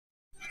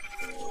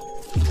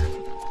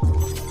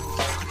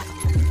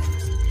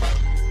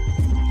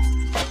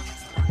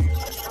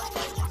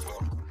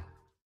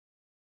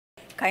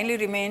Kindly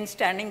remain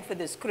standing for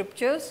the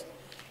scriptures.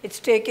 It's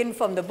taken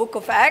from the book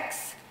of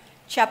Acts,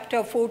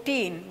 chapter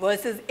 14,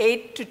 verses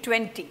 8 to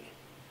 20.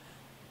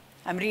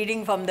 I'm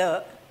reading from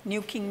the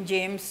New King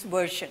James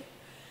Version.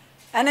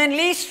 And in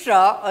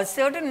Lystra, a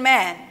certain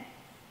man,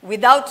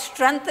 without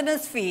strength in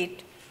his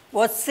feet,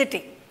 was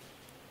sitting,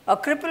 a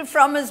cripple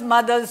from his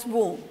mother's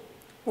womb,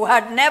 who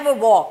had never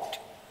walked.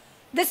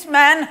 This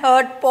man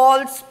heard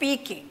Paul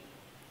speaking.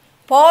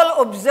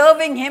 Paul,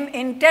 observing him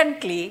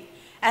intently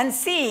and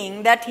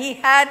seeing that he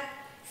had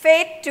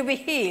faith to be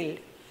healed,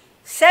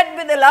 said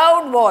with a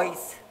loud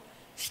voice,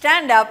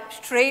 "Stand up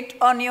straight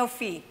on your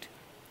feet."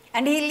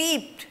 And he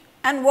leaped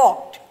and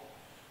walked.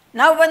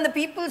 Now when the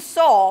people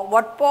saw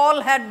what Paul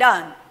had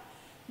done,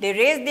 they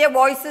raised their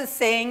voices,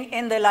 saying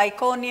in the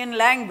Lycaonian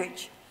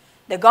language,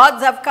 "The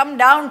gods have come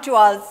down to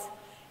us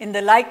in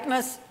the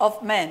likeness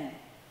of men."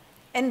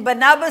 And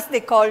Barnabas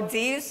they called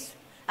Zeus,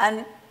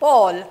 and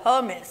Paul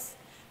Hermes,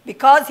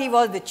 because he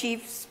was the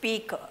chief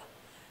speaker.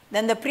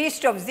 Then the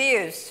priest of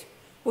Zeus,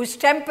 whose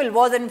temple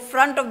was in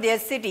front of their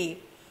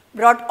city,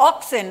 brought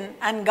oxen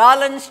and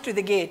garlands to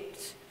the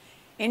gates,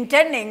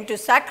 intending to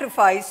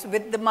sacrifice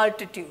with the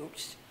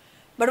multitudes.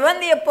 But when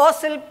the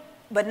apostle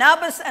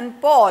Barnabas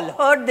and Paul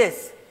heard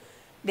this,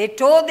 they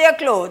tore their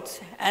clothes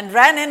and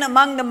ran in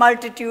among the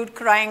multitude,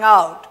 crying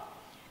out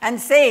and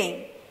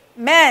saying,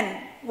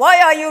 "Men, why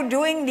are you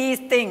doing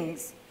these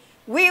things?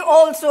 We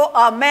also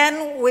are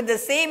men with the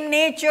same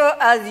nature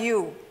as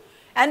you,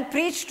 and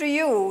preach to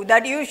you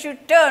that you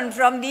should turn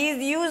from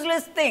these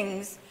useless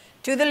things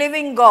to the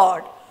living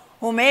God,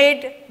 who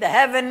made the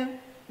heaven,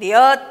 the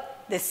earth,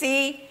 the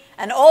sea,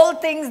 and all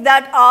things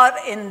that are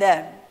in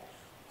them,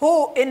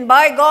 who in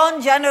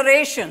bygone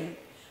generation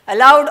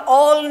allowed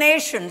all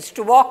nations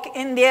to walk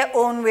in their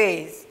own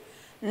ways.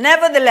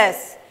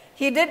 Nevertheless,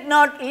 he did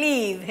not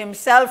leave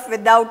himself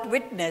without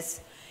witness,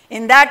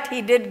 in that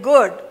he did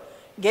good,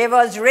 gave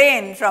us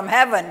rain from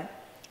heaven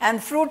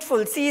and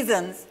fruitful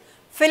seasons,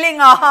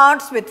 filling our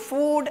hearts with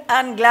food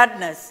and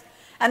gladness."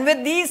 And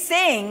with these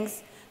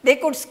sayings, they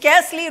could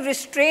scarcely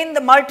restrain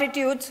the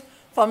multitudes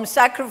from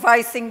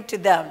sacrificing to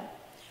them.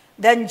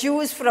 Then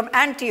Jews from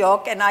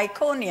Antioch and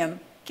Iconium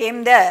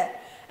came there,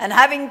 and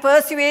having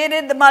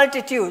persuaded the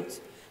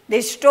multitudes,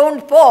 they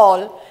stoned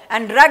Paul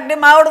and dragged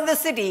him out of the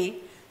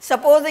city,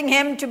 supposing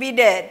him to be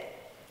dead.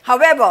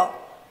 However,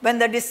 when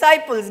the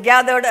disciples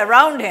gathered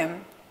around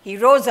him, he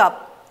rose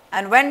up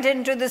and went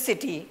into the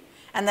city,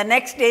 and the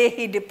next day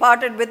he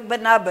departed with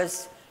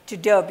Barnabas to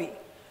Derbe.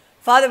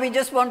 Father, we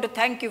just want to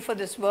thank you for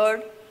this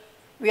word.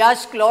 We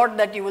ask, Lord,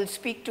 that you will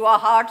speak to our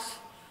hearts,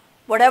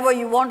 whatever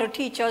you want to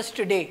teach us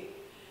today.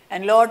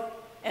 And Lord,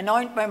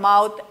 anoint my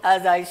mouth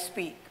as I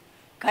speak.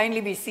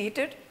 Kindly be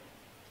seated.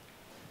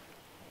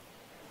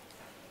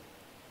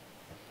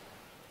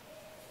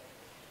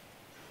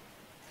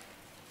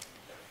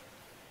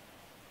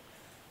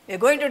 We're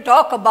going to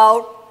talk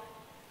about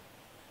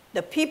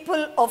the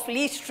people of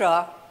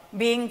Lystra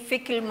being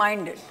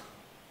fickle-minded.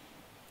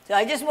 So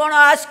I just want to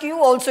ask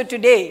you also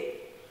today,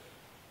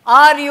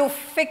 are you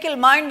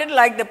fickle-minded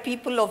like the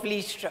people of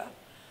Lystra?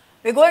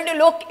 We're going to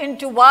look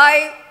into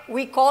why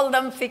we call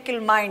them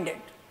fickle-minded.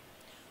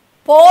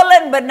 Paul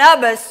and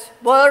Barnabas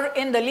were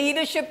in the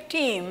leadership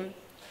team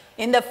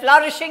in the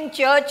flourishing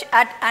church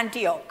at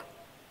Antioch.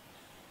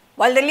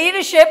 While the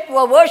leadership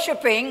were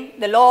worshiping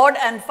the Lord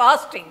and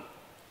fasting,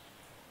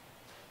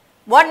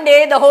 one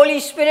day the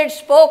Holy Spirit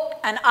spoke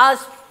and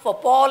asked for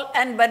Paul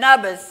and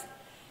Barnabas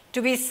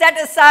to be set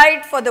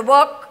aside for the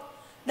work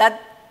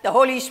that the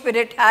Holy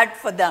Spirit had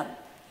for them.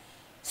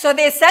 So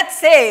they set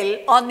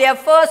sail on their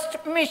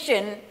first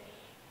mission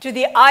to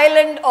the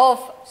island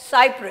of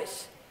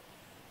Cyprus.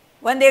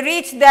 When they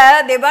reached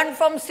there, they went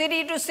from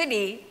city to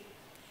city,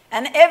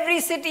 and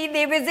every city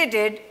they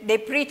visited, they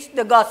preached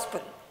the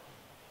gospel.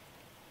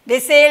 They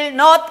sailed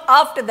north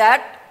after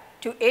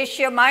that to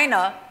Asia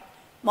Minor,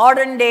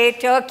 modern-day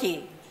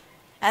Turkey,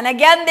 and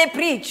again they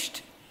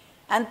preached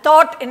and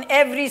taught in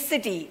every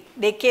city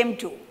they came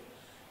to.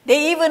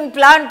 They even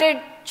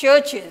planted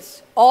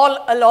churches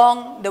all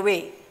along the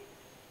way.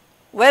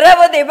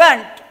 Wherever they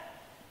went,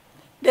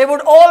 they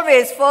would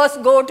always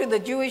first go to the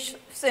Jewish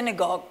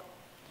synagogue,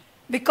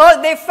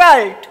 because they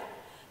felt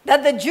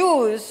that the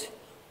Jews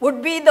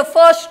would be the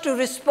first to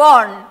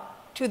respond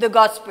to the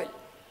gospel.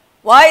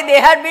 Why? They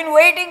had been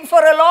waiting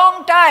for a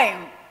long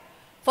time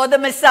for the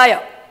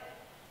Messiah.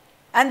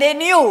 And they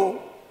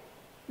knew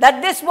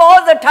that this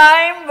was the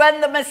time when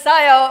the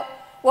Messiah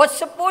was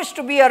supposed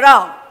to be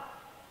around.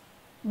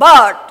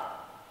 But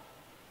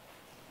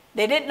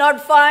they did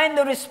not find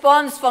the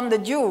response from the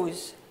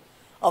Jews.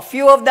 A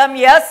few of them,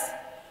 yes,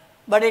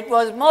 but it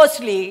was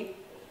mostly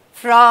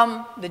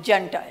from the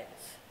Gentiles.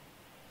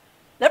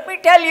 Let me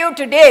tell you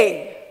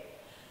today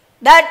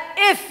that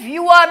if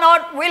you are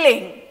not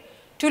willing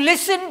to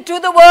listen to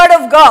the word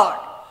of God,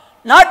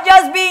 not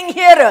just being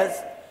hearers,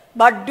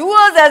 but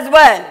doers as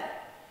well,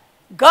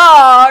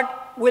 God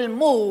will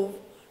move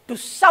to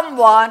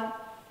someone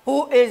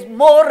who is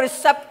more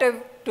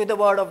receptive to the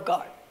word of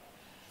God.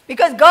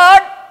 Because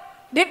God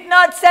did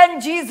not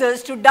send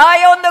Jesus to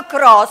die on the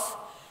cross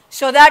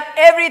so that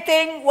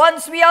everything,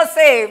 once we are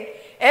saved,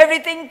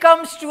 everything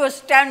comes to a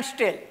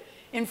standstill.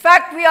 In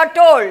fact, we are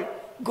told,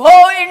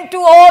 go into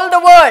all the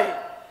world.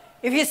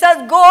 If he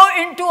says go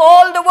into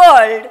all the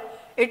world,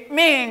 it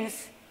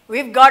means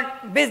we've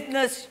got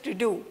business to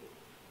do.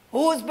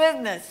 Whose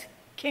business?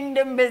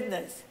 Kingdom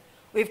business.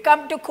 We've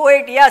come to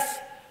Kuwait, yes,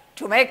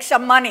 to make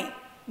some money.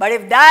 But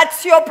if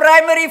that's your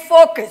primary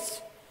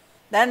focus,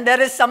 then there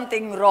is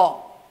something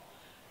wrong.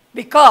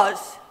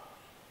 Because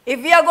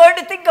if we are going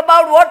to think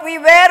about what we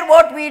wear,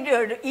 what we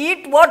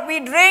eat, what we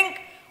drink,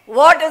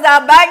 what is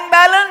our bank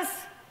balance,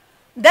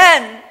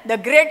 then the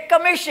Great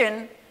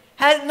Commission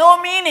has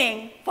no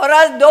meaning for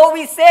us, though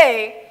we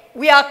say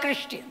we are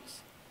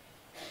Christians.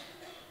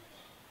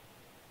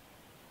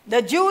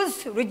 The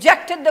Jews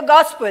rejected the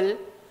gospel.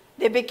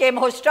 They became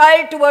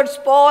hostile towards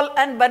Paul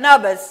and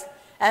Barnabas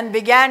and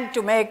began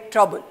to make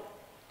trouble.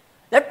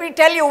 Let me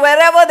tell you,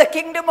 wherever the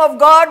kingdom of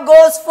God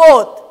goes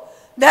forth,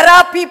 there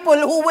are people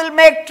who will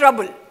make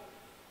trouble.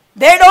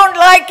 They don't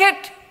like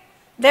it.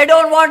 They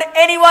don't want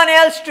anyone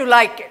else to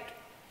like it.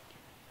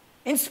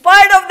 In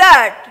spite of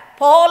that,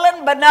 Paul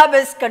and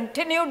Barnabas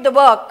continued the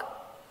work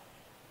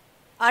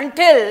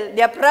until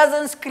their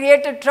presence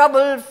created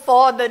trouble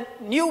for the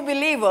new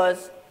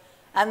believers,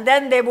 and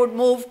then they would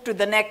move to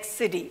the next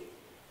city.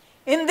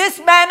 In this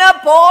manner,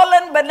 Paul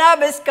and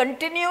Barnabas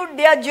continued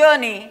their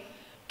journey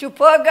to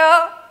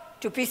Perga,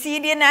 to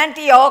Pisidian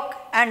Antioch,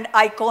 and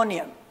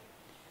Iconium.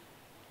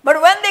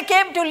 But when they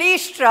came to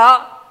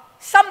Lystra,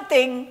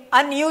 something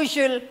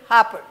unusual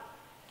happened.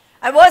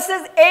 And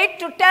verses 8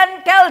 to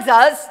 10 tells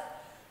us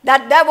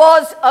that there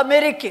was a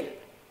miracle.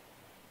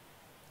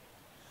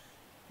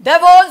 There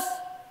was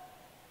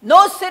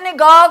no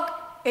synagogue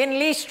in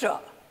Lystra.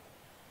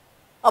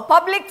 A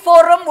public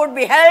forum would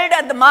be held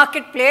at the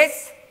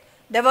marketplace.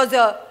 There was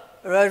a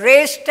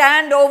raised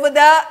stand over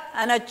there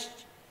and a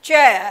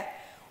chair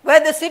where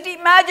the city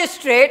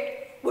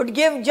magistrate would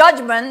give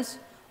judgments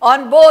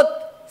on both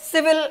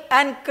civil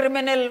and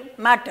criminal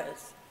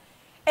matters.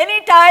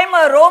 Anytime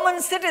a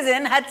Roman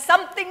citizen had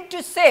something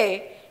to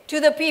say to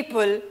the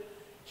people,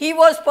 he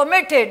was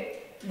permitted,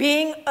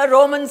 being a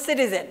Roman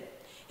citizen.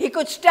 He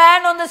could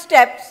stand on the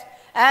steps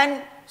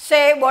and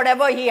say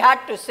whatever he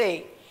had to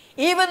say.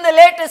 Even the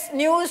latest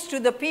news to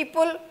the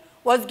people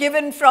was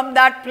given from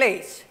that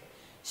place.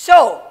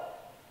 So,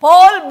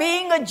 Paul,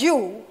 being a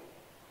Jew,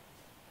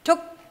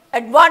 took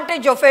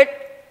advantage of it,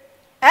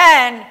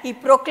 and he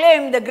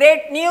proclaimed the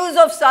great news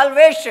of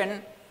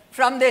salvation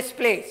from this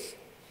place.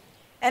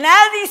 And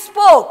as he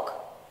spoke,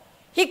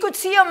 he could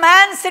see a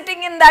man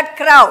sitting in that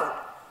crowd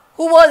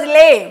who was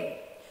lame.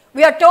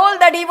 We are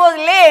told that he was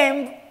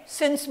lame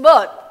since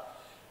birth.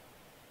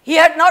 He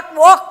had not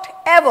walked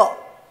ever.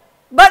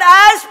 But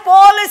as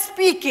Paul is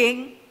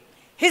speaking,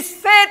 his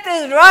faith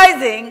is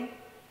rising.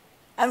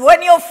 And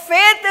when your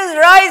faith is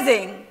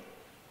rising,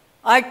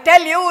 I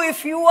tell you,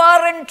 if you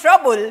are in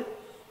trouble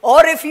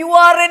or if you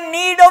are in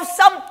need of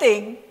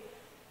something,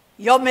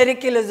 your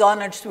miracle is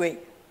on its way.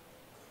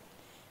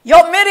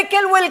 Your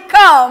miracle will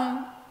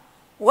come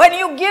when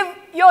you give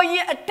your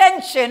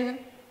attention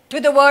to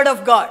the Word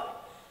of God.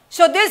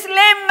 So this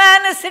lame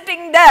man is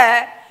sitting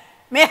there,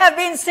 may have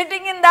been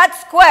sitting in that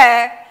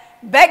square,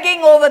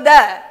 begging over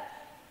there.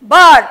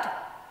 But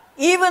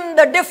even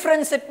the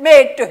difference it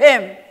made to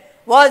him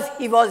was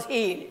he was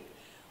healed.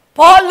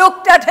 Paul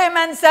looked at him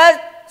and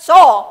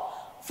saw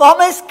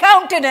from his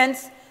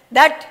countenance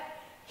that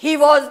he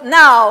was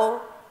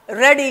now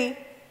ready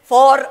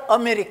for a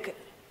miracle.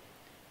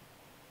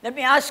 Let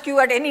me ask you,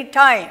 at any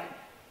time,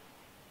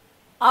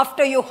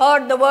 after you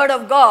heard the Word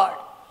of God,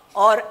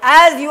 or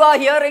as you are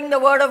hearing the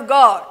Word of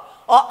God,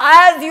 or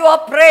as you are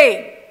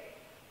praying,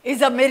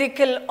 is a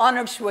miracle on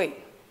its way?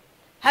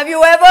 Have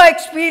you ever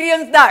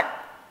experienced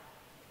that?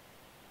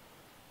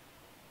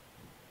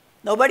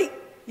 Nobody?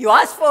 You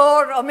ask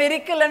for a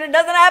miracle and it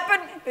doesn't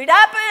happen? It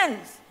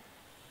happens.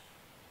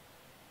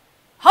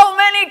 How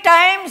many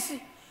times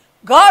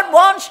God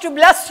wants to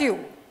bless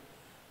you,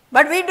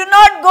 but we do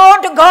not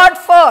go to God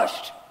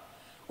first.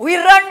 We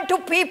run to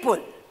people.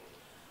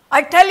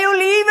 I tell you,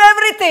 leave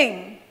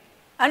everything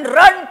and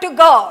run to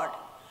God.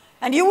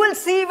 And you will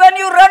see, when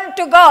you run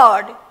to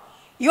God,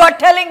 you are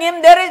telling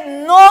Him, there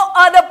is no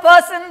other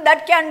person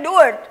that can do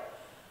it.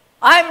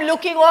 I am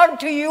looking on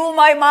to you,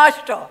 my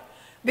Master,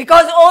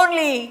 because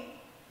only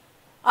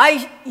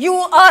you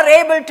are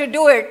able to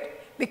do it,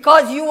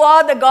 because you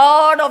are the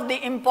God of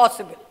the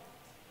impossible.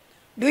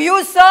 Do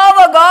you serve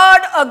a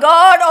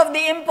God of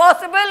the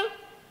impossible?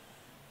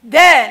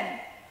 Then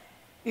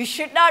you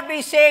should not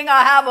be saying,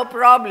 I have a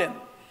problem.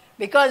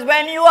 Because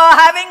when you are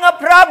having a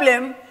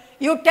problem,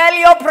 you tell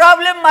your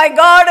problem, my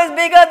God is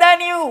bigger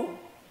than you.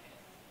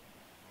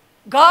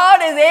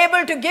 God is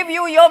able to give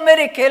you your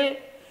miracle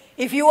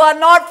if you are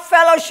not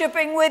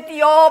fellowshipping with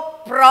your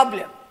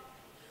problem.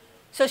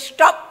 So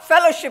stop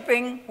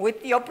fellowshipping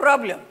with your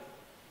problem.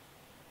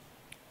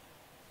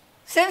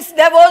 Since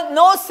there was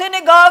no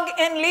synagogue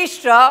in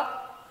Lystra,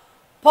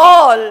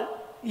 Paul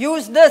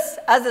used this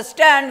as a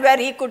stand where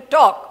he could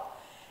talk.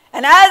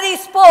 And as he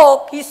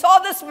spoke, he saw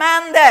this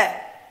man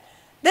there.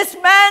 This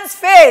man's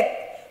faith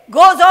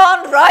goes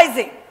on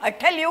rising. I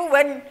tell you,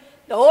 when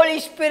the Holy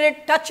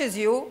Spirit touches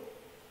you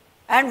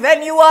and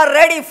when you are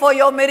ready for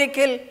your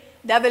miracle,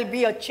 there will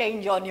be a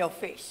change on your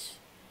face.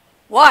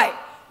 Why?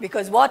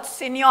 Because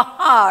what's in your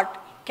heart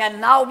can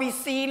now be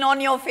seen on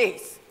your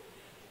face.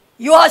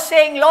 You are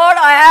saying, Lord,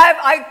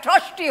 I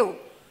trust you.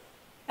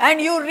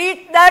 And you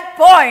reach that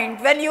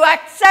point when you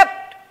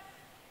accept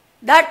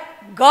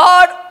that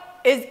God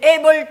is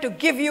able to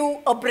give you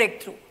a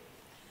breakthrough.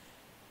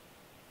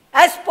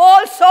 As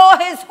Paul saw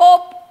his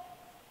hope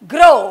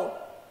grow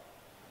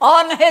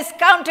on his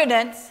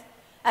countenance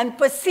and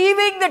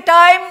perceiving the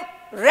time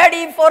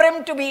ready for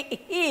him to be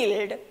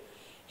healed,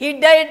 he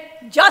did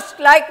just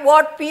like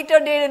what Peter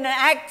did in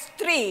Acts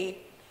 3.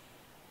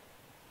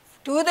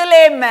 To the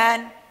lame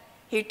man,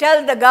 he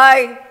tells the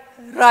guy,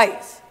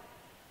 rise.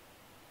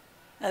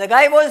 Now the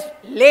guy was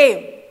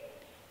lame.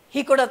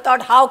 He could have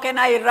thought, how can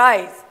I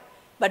rise?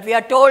 But we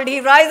are told he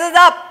rises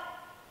up.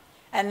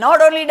 And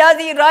not only does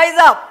he rise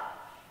up,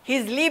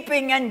 he's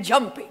leaping and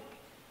jumping.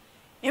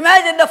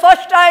 Imagine the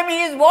first time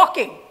he is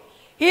walking.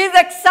 He is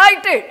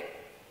excited.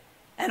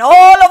 And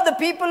all of the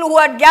people who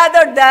had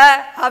gathered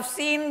there have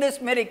seen this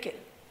miracle.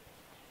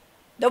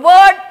 The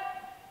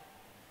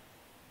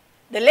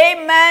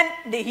lame man,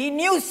 he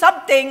knew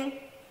something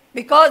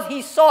because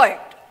he saw it.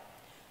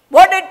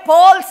 What did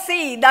Paul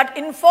see that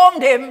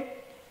informed him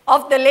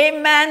of the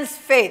lame man's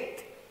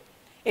faith?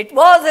 It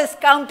was his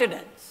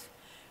countenance.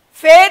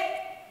 Faith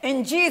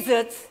in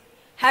Jesus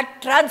had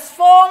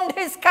transformed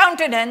his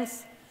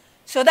countenance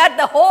so that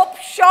the hope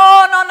shone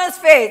on his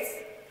face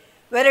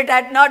where it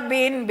had not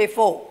been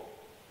before.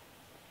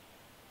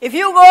 If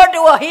you go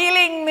to a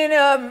healing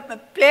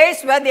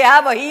place where they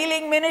have a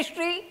healing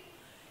ministry,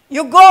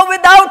 you go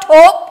without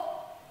hope,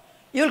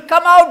 you'll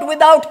come out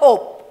without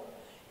hope.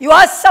 You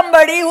ask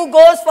somebody who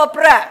goes for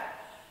prayer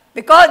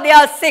because they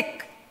are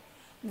sick.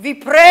 We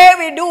pray,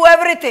 we do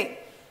everything.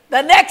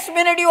 The next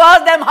minute you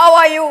ask them, how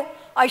are you?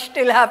 I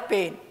still have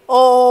pain.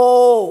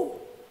 Oh,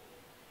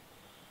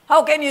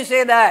 how can you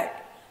say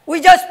that? We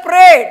just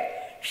prayed.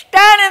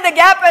 Stand in the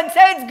gap and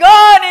say, it's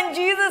gone in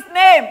Jesus'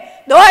 name.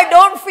 Though I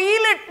don't feel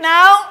it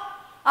now,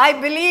 I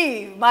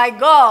believe my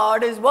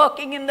God is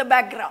working in the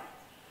background.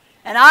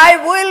 And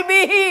I will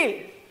be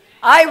healed.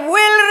 I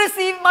will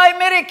receive my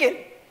miracle.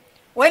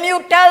 When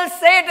you tell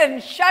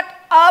Satan, shut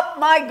up,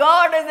 my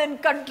God is in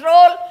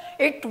control,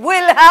 it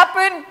will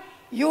happen,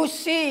 you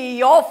see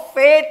your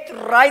faith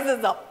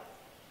rises up.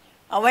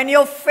 And when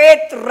your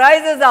faith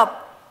rises up,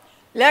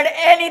 let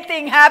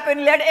anything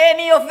happen, let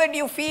any of it,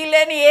 you feel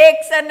any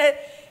aches, and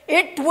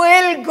it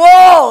will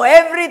go.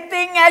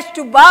 Everything has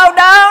to bow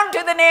down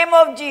to the name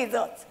of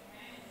Jesus.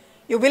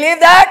 You believe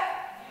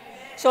that?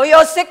 So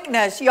your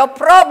sickness, your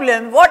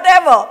problem,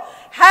 whatever,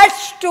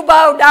 has to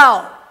bow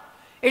down.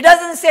 It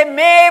doesn't say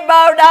may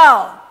bow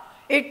down.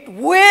 It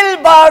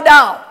will bow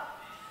down.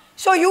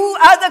 So you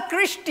as a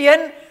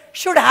Christian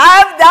should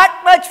have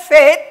that much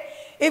faith.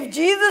 If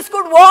Jesus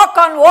could walk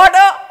on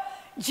water,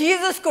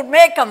 Jesus could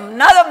make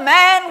another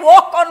man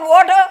walk on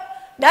water,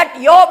 that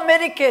your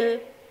miracle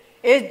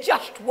is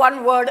just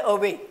one word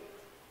away.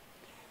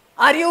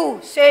 Are you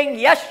saying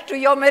yes to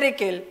your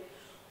miracle,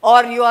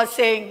 or you are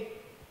saying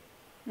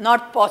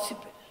not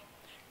possible?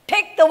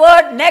 Take the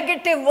word,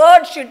 negative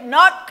word should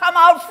not come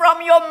out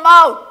from your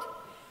mouth.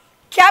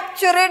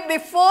 Capture it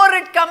before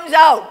it comes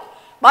out.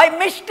 By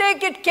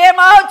mistake it came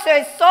out,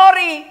 say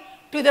sorry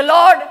to the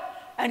Lord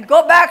and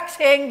go back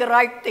saying the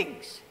right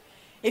things.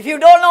 If you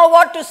don't know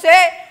what to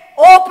say,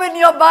 open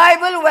your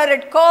Bible where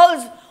it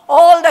calls,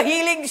 all the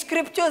healing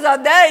scriptures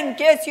are there in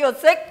case you're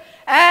sick,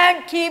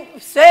 and keep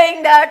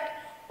saying that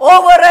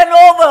over and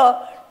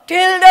over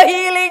till the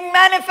healing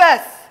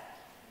manifests.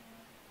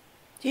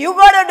 You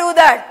got to do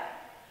that.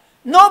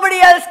 Nobody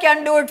else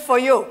can do it for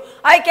you.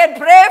 I can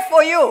pray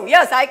for you.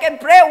 Yes, I can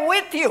pray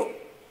with you.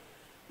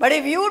 But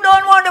if you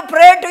don't want to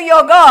pray to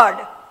your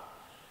God,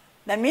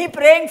 then me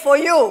praying for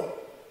you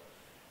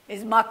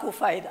is maku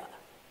faida.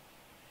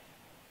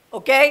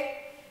 Okay?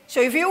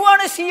 So if you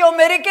want to see your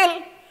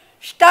miracle,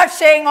 start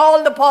saying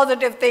all the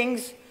positive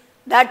things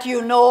that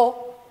you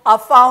know are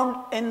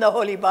found in the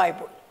Holy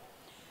Bible.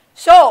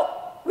 So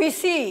we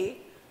see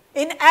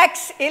in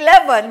Acts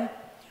 11,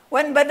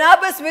 when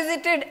Barnabas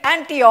visited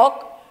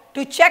Antioch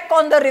to check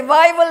on the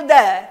revival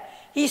there,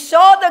 he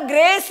saw the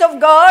grace of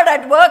God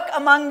at work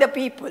among the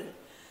people.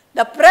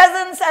 The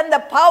presence and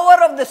the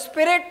power of the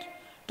Spirit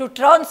to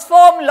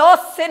transform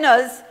lost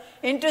sinners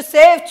into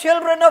saved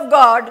children of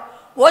God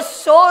was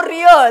so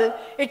real,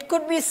 it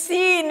could be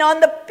seen on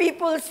the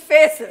people's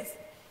faces.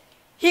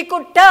 He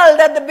could tell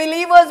that the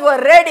believers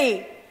were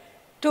ready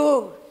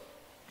to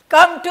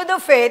come to the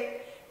faith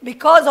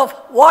because of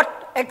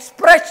what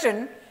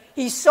expression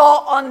he saw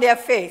on their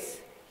face.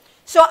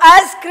 So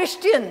as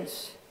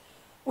Christians,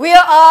 we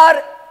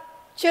are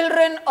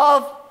children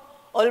of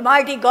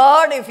Almighty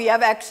God if we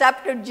have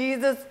accepted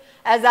Jesus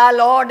as our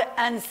Lord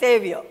and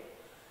Savior,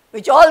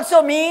 which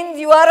also means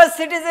you are a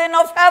citizen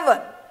of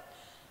heaven.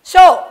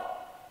 So,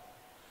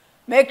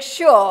 make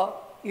sure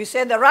you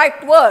say the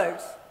right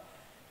words.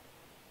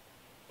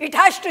 It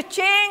has to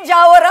change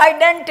our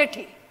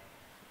identity.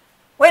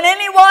 When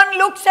anyone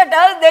looks at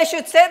us, they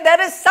should say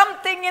there is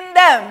something in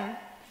them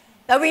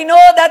that we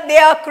know that they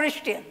are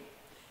Christian.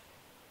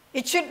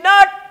 It should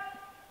not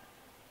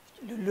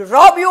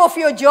rob you of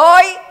your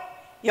joy,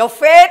 your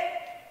faith.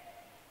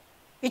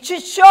 It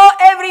should show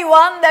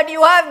everyone that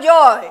you have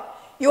joy,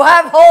 you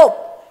have hope,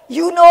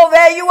 you know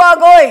where you are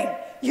going,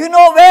 you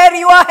know where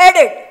you are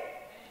headed.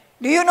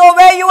 Do you know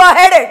where you are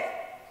headed?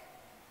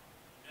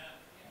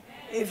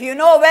 If you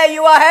know where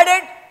you are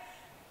headed,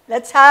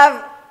 let's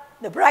have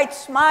the bright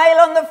smile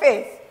on the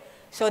face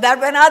so that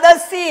when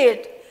others see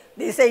it,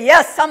 they say,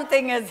 yes,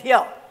 something is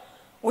here.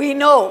 We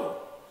know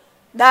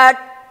that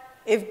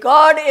if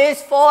God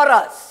is for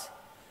us,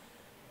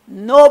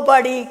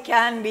 nobody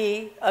can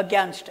be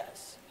against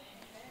us.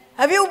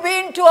 Have you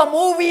been to a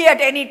movie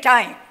at any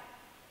time?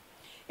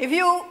 If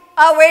you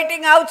are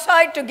waiting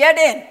outside to get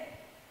in,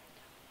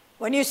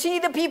 when you see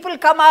the people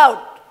come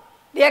out,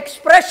 the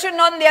expression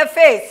on their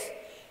face,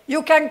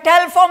 you can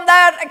tell from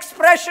that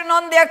expression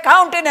on their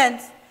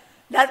countenance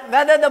that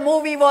whether the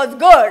movie was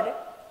good,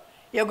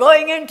 you're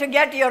going in to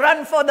get your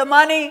run for the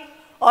money,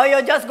 or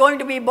you're just going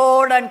to be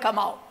bored and come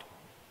out.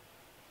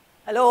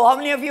 Hello, how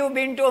many of you have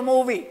been to a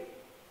movie?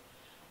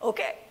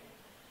 Okay.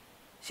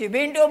 So you've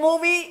been to a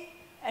movie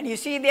and you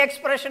see the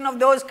expression of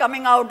those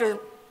coming out,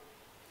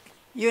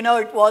 you know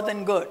it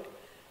wasn't good.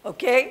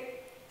 Okay?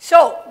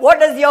 So, what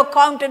does your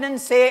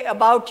countenance say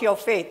about your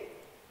faith?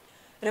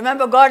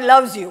 Remember, God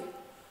loves you.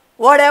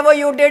 Whatever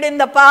you did in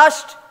the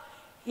past,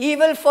 He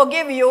will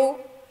forgive you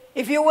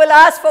if you will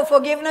ask for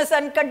forgiveness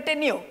and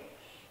continue.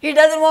 He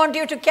doesn't want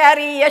you to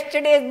carry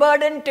yesterday's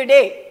burden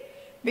today,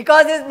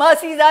 because His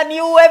mercies are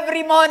new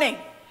every morning.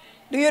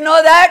 Do you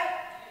know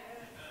that?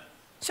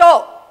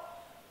 So,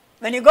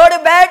 when you go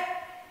to bed,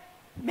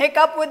 make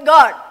up with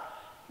God.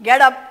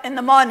 Get up in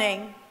the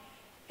morning.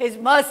 His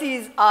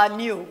mercies are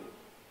new.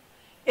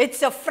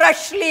 It's a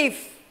fresh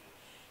leaf.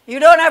 You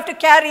don't have to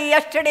carry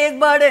yesterday's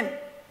burden.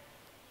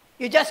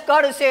 You just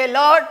got to say,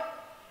 Lord,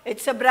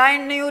 it's a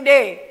brand new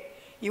day.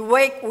 You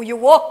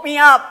woke me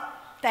up.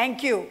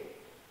 Thank you.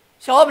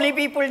 So many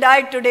people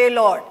died today,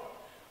 Lord.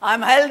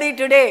 I'm healthy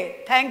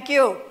today. Thank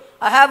you.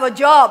 I have a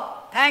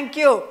job. Thank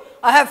you.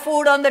 I have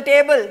food on the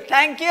table.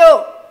 Thank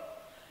you.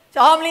 So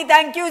how many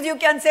thank yous you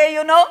can say,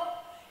 you know?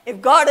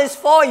 If God is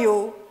for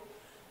you,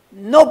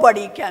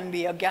 nobody can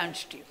be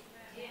against you.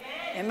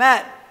 Amen.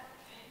 Amen.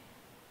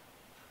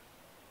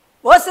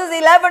 Verses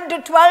 11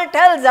 to 12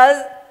 tells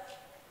us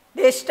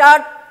they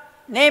start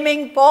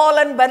naming Paul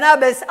and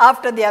Barnabas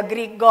after their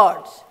Greek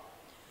gods.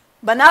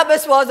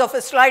 Barnabas was of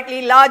a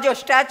slightly larger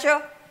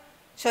stature,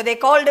 so they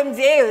called him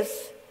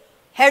Zeus,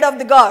 head of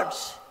the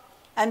gods,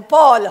 and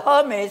Paul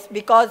Hermes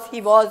because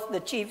he was the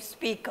chief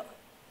speaker.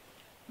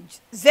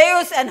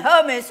 Zeus and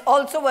Hermes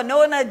also were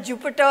known as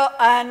Jupiter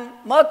and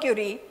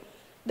Mercury,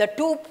 the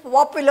two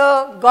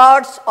popular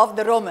gods of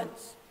the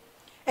Romans.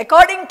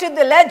 According to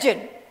the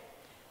legend,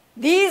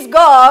 these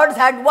gods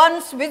had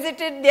once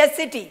visited their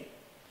city,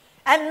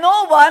 and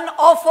no one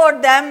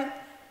offered them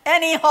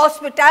any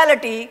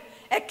hospitality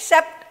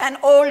except an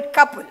old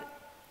couple.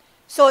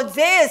 So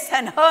Zeus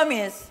and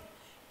Hermes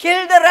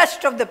killed the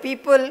rest of the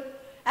people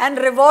and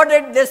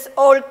rewarded this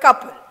old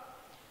couple.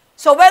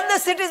 So when the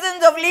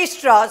citizens of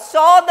Lystra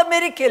saw the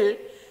miracle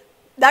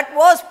that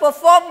was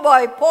performed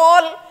by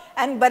Paul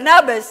and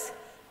Barnabas,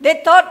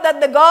 they thought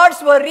that the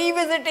gods were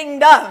revisiting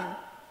them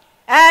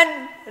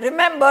and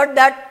remembered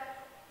that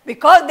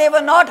because they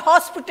were not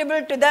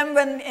hospitable to them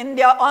when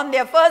on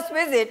their first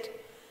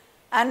visit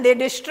and they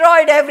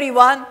destroyed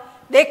everyone,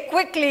 they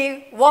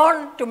quickly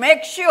want to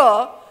make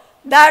sure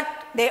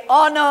that they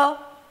honor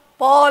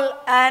Paul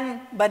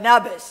and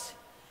Barnabas.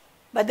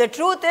 But the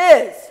truth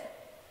is,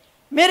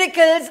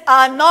 miracles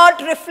are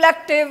not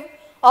reflective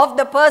of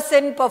the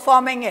person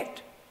performing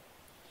it.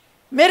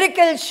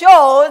 Miracle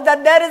shows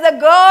that there is a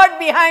God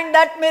behind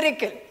that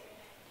miracle.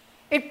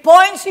 It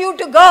points you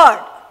to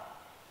God.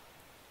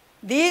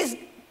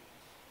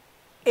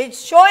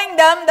 It's showing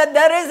them that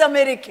there is a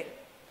miracle.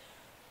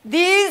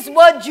 These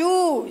were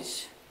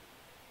Jews,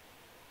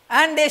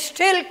 and they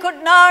still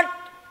could not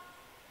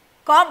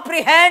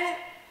comprehend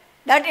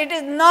that it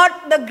is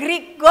not the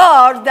Greek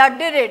gods that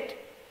did it.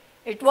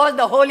 It was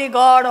the Holy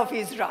God of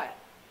Israel.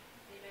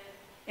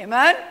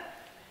 Amen?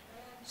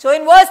 So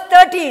in verse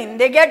 13,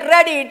 they get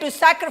ready to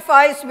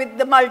sacrifice with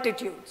the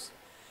multitudes.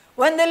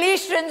 When the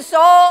Lystrans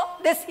saw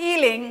this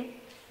healing,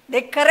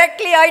 they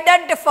correctly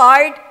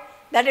identified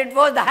that it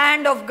was the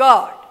hand of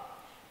God,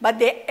 but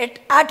they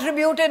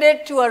attributed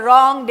it to a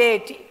wrong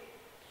deity.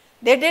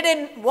 They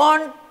didn't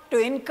want to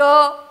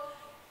incur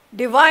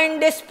divine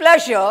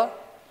displeasure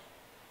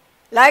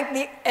like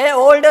the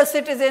older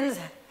citizens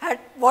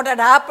what had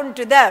happened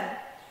to them,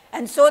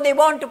 and so they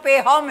want to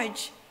pay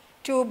homage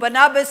to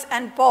Barnabas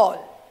and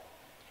Paul.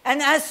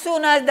 And as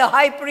soon as the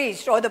high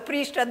priest or the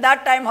priest at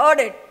that time heard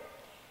it,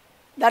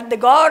 that the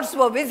gods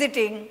were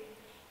visiting,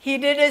 he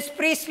did his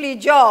priestly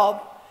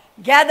job,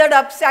 gathered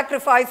up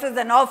sacrifices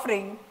and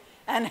offering,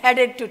 and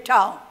headed to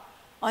town.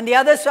 On the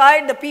other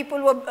side, the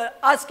people were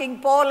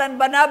asking Paul and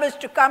Barnabas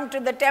to come to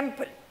the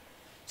temple.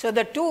 So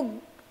the two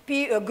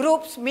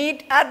groups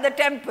meet at the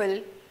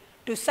temple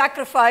to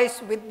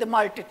sacrifice with the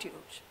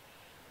multitudes.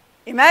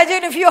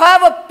 Imagine if you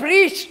have a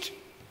priest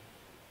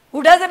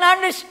who doesn't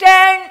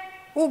understand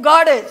who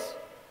God is,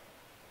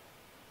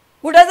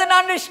 who doesn't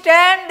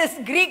understand this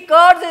Greek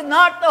God is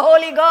not the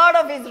holy God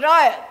of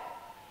Israel.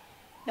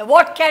 Now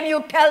what can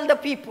you tell the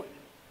people?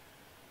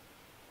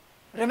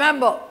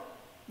 Remember,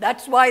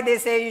 that's why they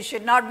say you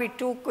should not be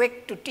too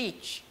quick to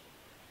teach,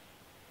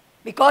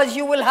 because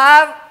you will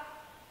have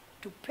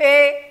to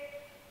pay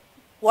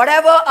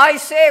whatever I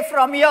say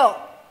from here.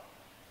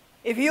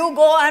 If you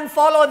go and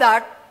follow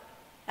that,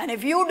 and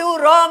if you do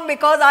wrong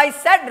because I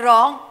said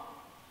wrong,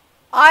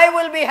 I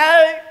will be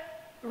held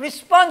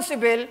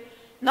responsible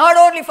not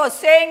only for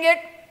saying it,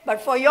 but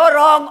for your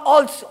wrong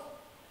also.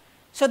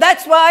 So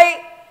that's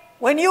why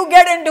when you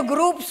get into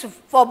groups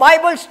for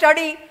Bible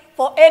study,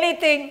 for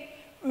anything,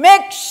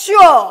 make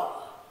sure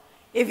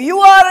if you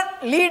are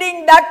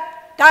leading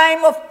that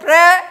time of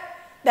prayer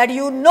that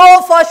you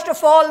know first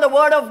of all the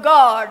Word of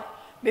God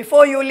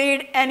before you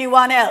lead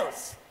anyone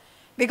else.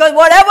 Because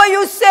whatever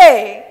you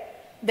say,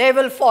 they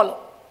will follow.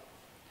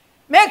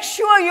 Make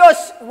sure your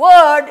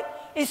word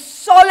is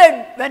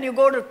solid when you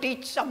go to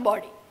teach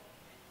somebody.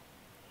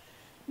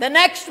 The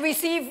next we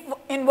see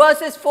in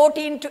verses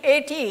 14 to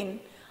 18,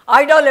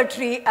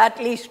 idolatry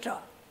at Lystra.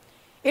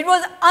 It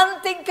was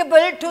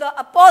unthinkable to the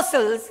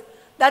apostles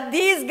that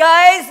these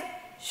guys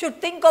should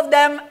think of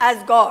them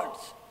as gods.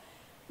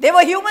 They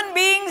were human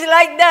beings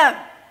like them.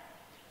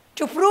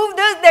 To prove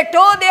this, they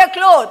tore their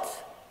clothes.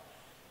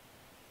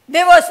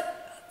 They were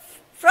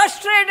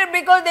frustrated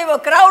because the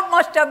crowd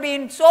must have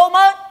been so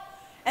much,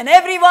 and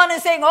everyone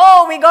is saying,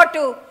 oh, we got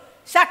to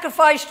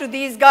sacrifice to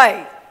these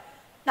guys.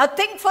 Now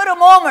think for a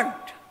moment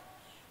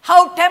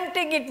how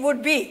tempting it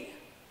would be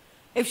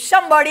if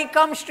somebody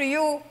comes to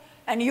you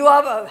and you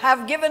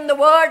have given the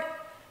word,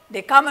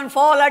 they come and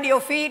fall at your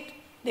feet,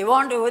 they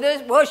want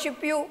to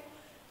worship you.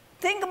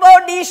 Think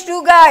about these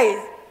two guys.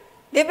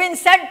 They've been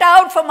sent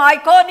out from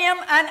Iconium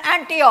and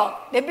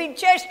Antioch. They've been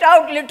chased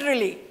out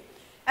literally.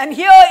 And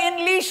here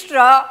in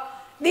Lystra,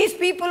 these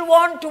people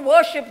want to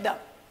worship them.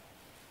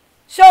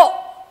 So,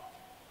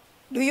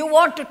 do you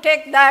want to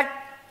take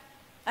that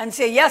and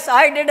say, yes,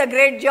 I did a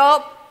great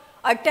job?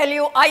 I tell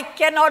you, I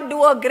cannot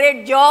do a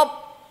great job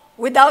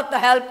without the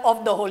help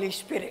of the Holy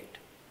Spirit.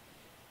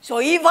 So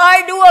if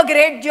I do a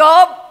great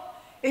job,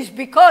 it's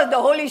because the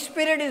Holy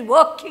Spirit is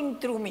working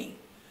through me.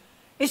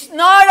 It's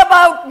not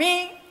about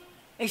me.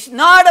 It's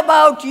not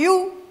about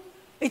you.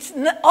 It's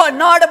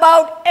not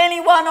about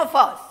any one of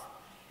us.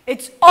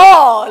 It's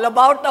all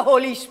about the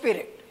Holy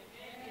Spirit.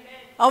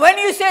 And when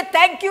you say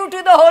thank you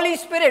to the Holy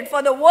Spirit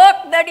for the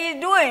work that He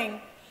is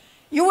doing,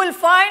 you will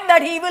find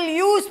that He will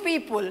use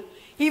people.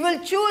 He will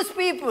choose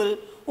people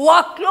who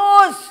are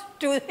close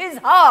to His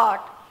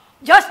heart,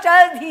 just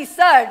as He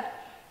said,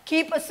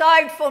 keep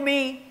aside for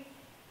me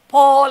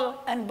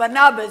Paul and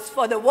Barnabas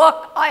for the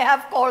work I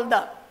have called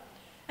them.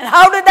 And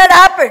how did that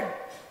happen?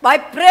 By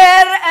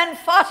prayer and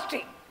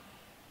fasting.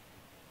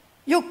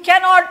 You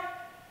cannot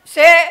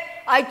say,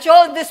 I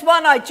chose this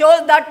one, I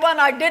chose that one,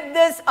 I did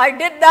this, I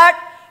did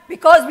that,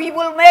 because we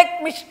will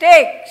make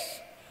mistakes.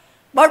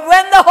 But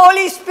when the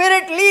Holy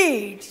Spirit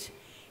leads,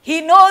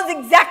 He knows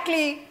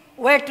exactly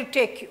where to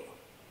take you.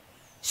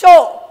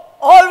 So,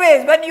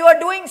 always when you are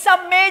doing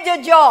some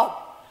major job,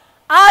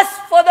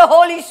 ask for the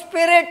Holy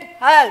Spirit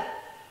help.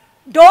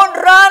 Don't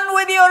run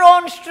with your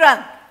own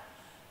strength.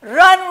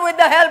 Run with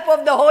the help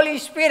of the Holy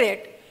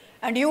Spirit,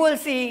 and you will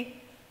see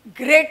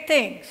great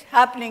things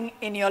happening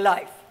in your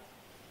life.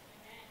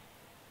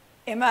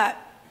 Amen.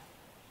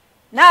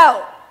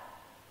 Now,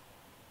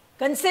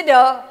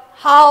 consider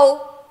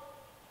how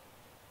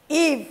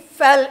Eve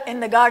fell in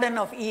the Garden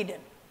of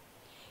Eden.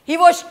 She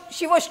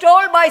was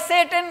told by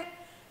Satan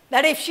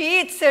that if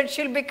she eats it,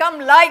 she'll become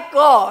like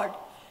God.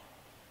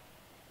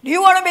 Do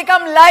you want to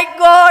become like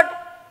God?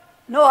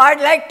 No,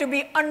 I'd like to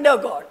be under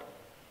God.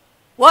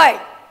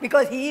 Why?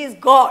 Because He is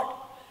God,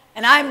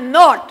 and I'm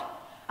not.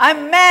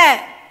 I'm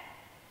man.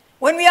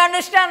 When we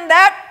understand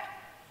that,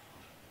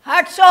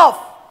 hats off,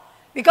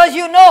 because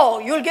you know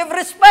you'll give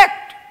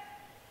respect.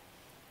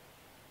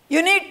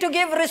 You need to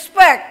give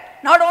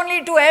respect, not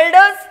only to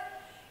elders,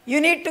 you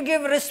need to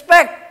give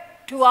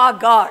respect to our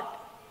God.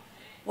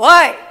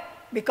 Why?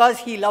 Because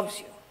He loves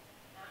you.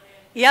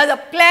 He has a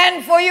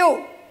plan for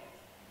you.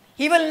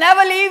 He will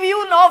never leave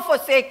you nor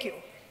forsake you.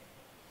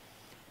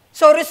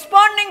 So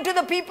responding to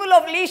the people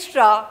of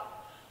Lystra,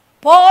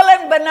 Paul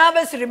and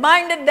Barnabas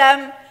reminded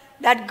them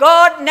that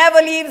God never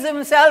leaves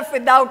Himself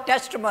without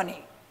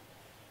testimony.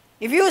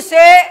 If you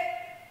say,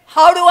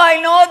 how do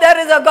I know there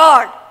is a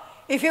God?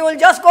 If you will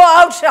just go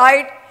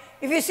outside,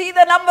 if you see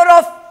the number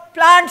of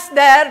plants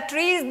there,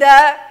 trees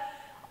there,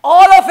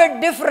 all of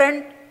it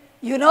different,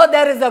 you know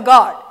there is a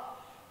God.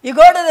 You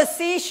go to the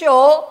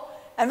seashore,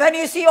 and when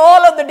you see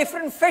all of the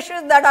different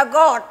fishes that are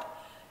caught,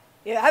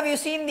 have you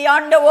seen the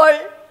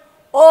underworld?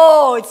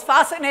 Oh, it's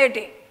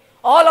fascinating.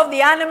 All of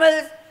the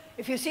animals,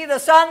 If you see the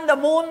sun, the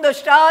moon, the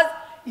stars,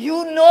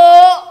 you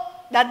know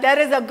that there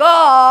is a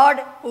God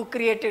who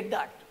created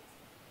that.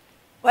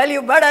 Well,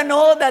 you better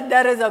know that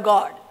there is a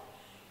God.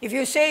 If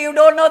you say you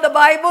don't know the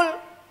Bible,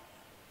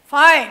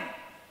 fine.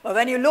 But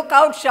when you look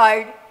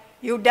outside,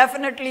 you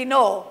definitely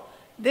know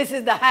this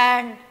is the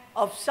hand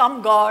of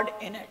some God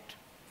in it.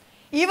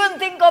 Even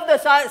think of the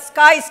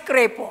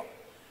skyscraper.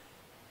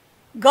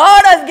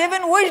 God has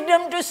given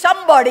wisdom to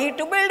somebody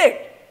to build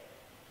it.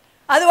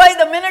 Otherwise,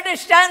 the minute it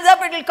stands up,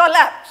 it will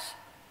collapse.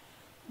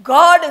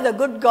 God is a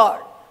good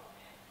God.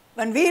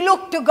 When we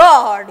look to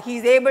God, He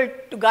is able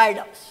to guide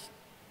us.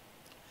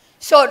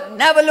 So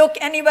never look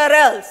anywhere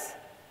else.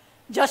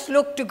 Just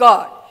look to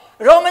God.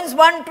 Romans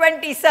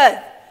 1:20 says,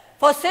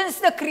 "For since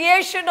the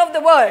creation of the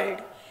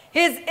world,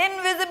 His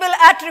invisible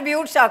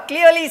attributes are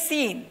clearly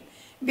seen,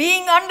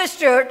 being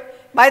understood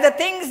by the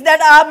things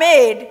that are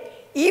made,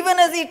 even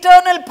His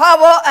eternal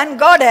power and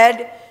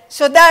Godhead,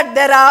 so that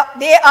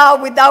they are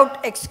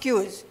without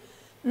excuse."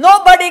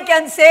 Nobody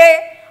can say,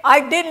 "I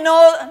didn't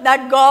know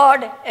that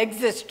God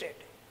existed."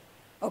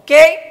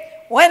 Okay?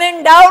 When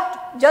in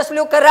doubt, just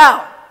look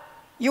around.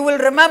 You will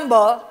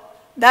remember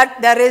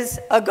that there is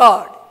a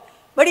God.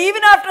 But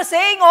even after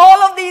saying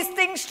all of these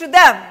things to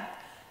them,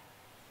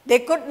 they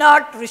could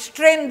not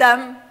restrain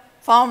them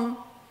from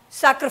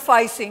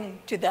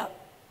sacrificing to them.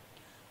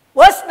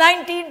 Verse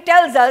 19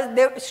 tells us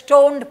they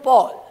stoned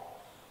Paul.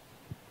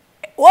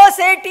 Verse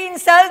 18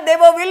 says they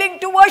were willing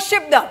to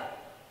worship them,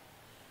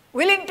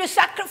 willing to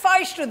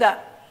sacrifice to them.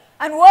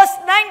 And verse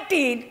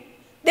 19,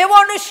 they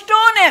want to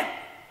stone him.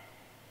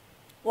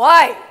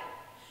 Why?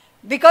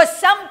 Because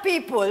some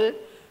people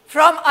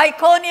from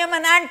Iconium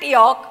and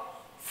Antioch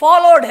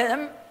followed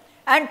him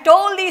and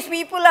told these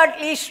people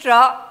at Lystra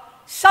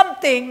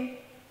something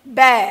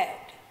bad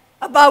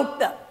about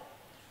them.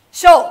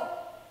 So,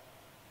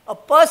 a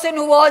person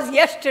who was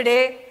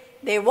yesterday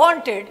they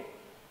wanted,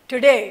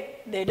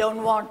 today they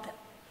don't want them.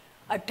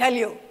 I tell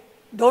you,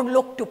 don't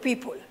look to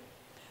people.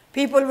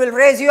 People will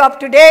raise you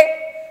up today,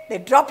 they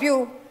drop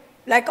you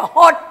like a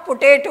hot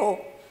potato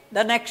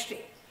the next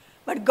day.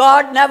 But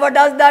God never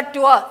does that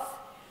to us.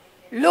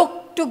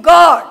 Look to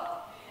God.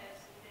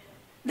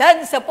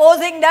 Then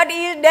supposing that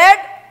he is dead,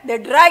 they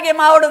drag him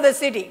out of the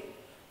city.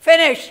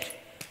 Finished.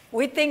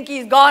 We think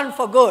he's gone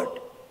for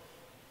good.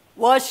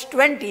 Verse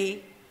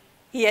 20,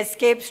 he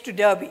escapes to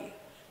Derbe.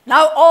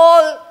 Now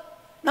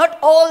not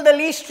all the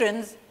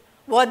Lystrans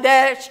were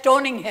there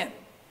stoning him.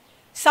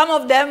 Some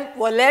of them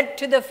were led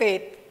to the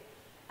faith.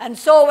 And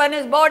so when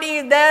his body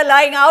is there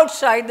lying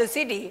outside the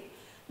city,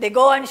 they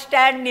go and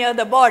stand near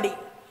the body.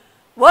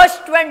 Verse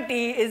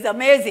 20 is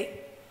amazing.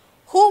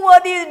 Who were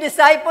these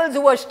disciples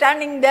who were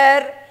standing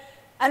there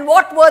and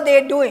what were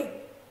they doing?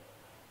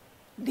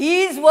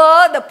 These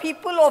were the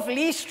people of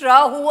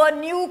Lystra who were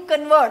new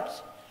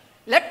converts.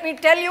 Let me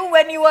tell you,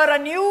 when you are a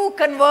new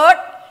convert,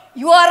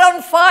 you are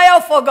on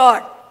fire for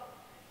God.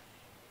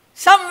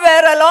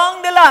 Somewhere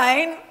along the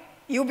line,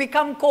 you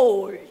become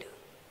cold.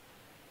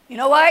 You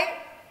know why?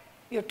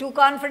 You're too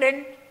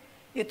confident.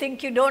 You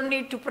think you don't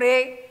need to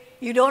pray.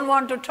 You don't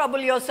want to trouble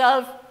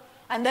yourself.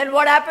 And then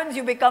what happens?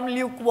 You become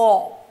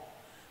lukewarm.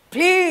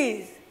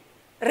 Please,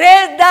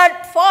 raise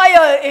that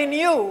fire in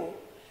you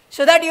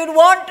so that you'd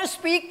want to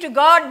speak to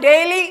God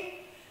daily,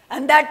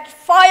 and that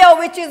fire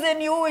which is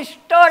in you is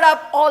stirred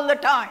up all the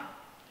time.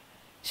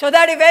 So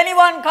that if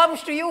anyone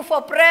comes to you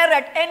for prayer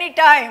at any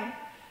time,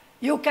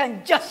 you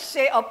can just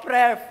say a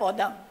prayer for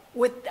them,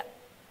 with them.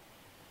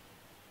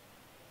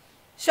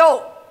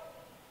 So,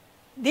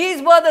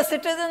 these were the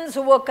citizens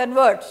who were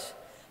converts.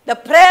 The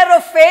prayer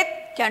of faith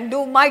can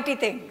do mighty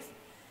things.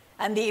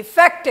 And the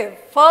effective,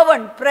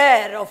 fervent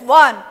prayer of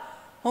one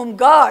whom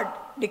God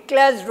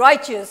declares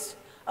righteous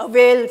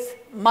avails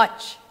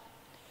much.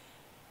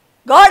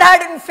 God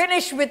hadn't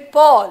finished with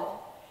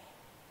Paul.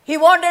 He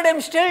wanted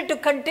him still to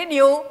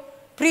continue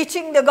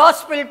preaching the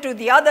gospel to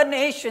the other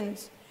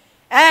nations.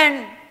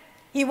 And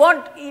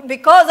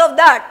because of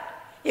that,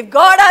 if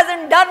God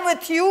hasn't done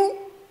with you,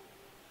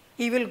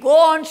 He will go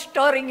on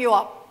stirring you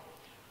up.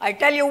 I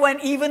tell you,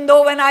 even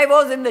though when I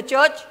was in the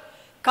church,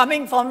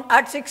 coming from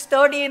at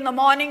 6:30 in the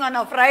morning on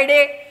a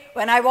Friday,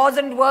 when I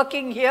wasn't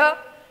working here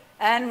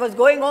and was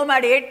going home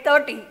at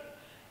 8:30,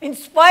 in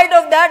spite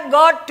of that,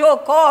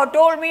 God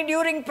told me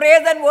during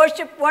praise and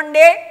worship one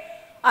day,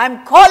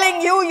 "I'm calling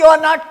you, you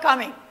are not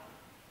coming."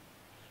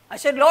 I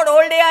said, "Lord,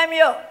 whole day I'm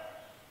here."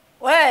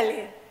 Well,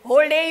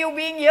 whole day you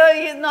being here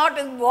is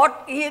not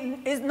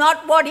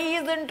what he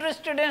is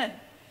interested in.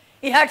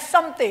 He had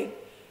something.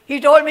 He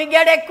told me,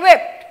 "Get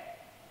equipped."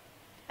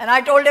 And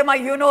I told him,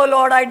 "You know,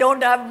 Lord, I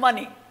don't have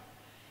money."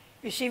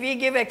 You see, we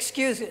give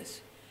excuses.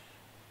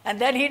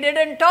 And then he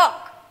didn't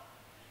talk.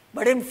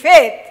 But in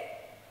faith,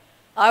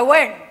 I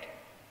went.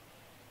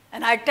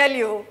 And I tell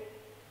you,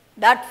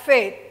 that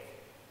faith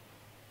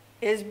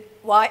is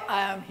why I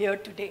am here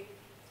today.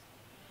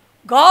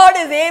 God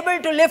is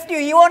able to lift you.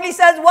 He only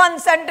says one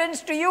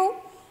sentence to you,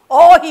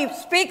 or He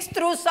speaks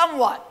through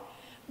someone.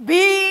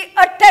 Be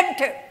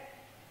attentive.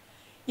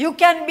 You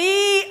can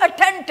be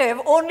attentive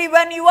only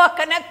when you are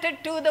connected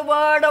to the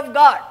Word of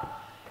God.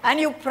 and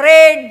you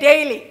pray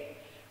daily.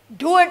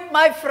 Do it,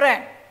 my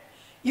friend.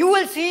 You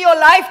will see your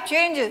life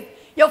changes.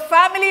 Your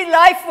family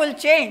life will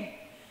change.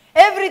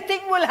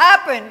 Everything will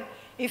happen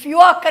if you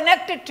are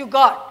connected to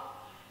God.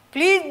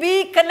 Please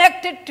be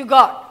connected to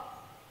God.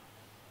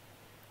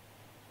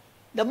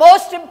 The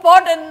most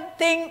important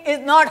thing is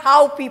not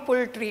how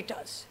people treat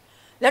us.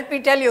 Let me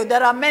tell you,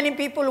 there are many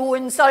people who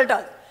insult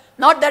us.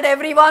 Not that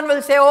everyone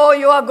will say, oh,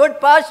 you are a good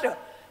pastor.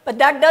 But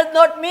that does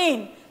not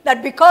mean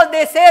that because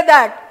they say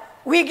that,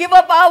 we give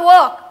up our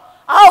work.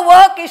 Our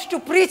work is to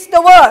preach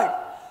the word.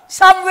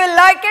 Some will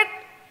like it,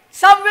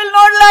 some will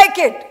not like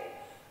it.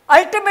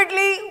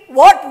 Ultimately,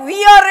 what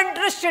we are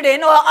interested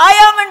in, or I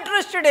am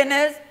interested in,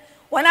 is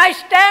when I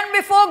stand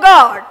before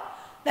God,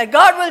 that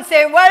God will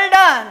say, well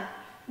done,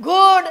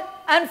 good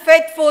and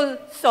faithful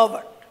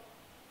servant.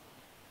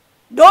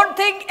 Don't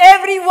think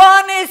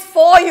everyone is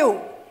for you.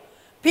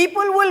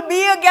 People will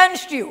be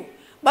against you,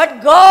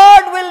 but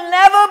God will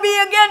never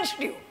be against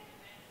you.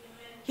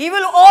 He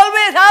will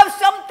always have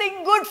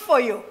something good for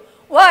you.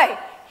 Why?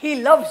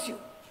 He loves you.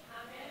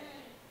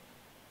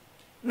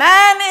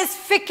 Man is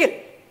fickle.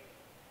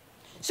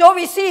 So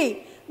we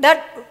see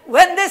that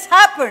when this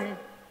happened,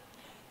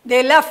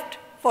 they left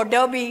for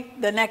Derby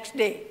the next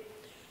day.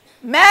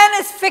 Man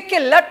is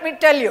fickle, let me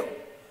tell you.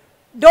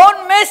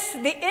 Don't miss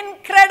the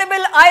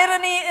incredible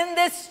irony in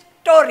this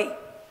story.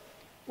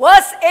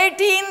 Verse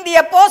 18, the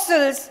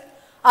apostles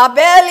are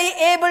barely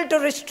able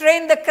to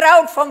restrain the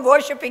crowd from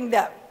worshipping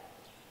them.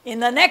 In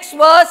the next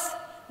verse,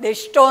 they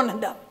stone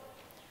them.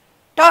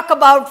 Talk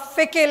about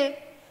fickle,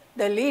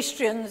 the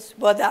Lystrians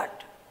were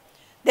that.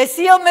 They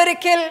see a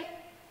miracle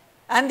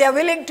and they are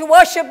willing to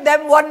worship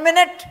them 1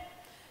 minute,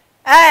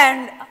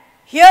 and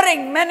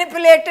hearing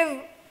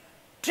manipulative,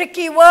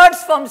 tricky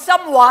words from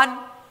someone,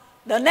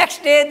 the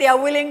next day they are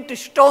willing to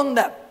stone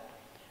them.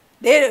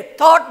 They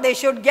thought they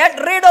should get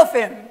rid of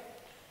him,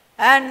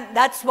 and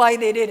that's why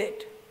they did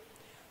it.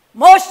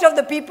 Most of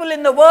the people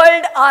in the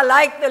world are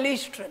like the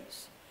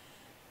Lystrans.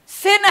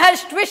 Sin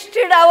has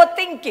twisted our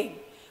thinking.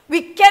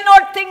 We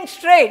cannot think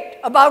straight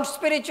about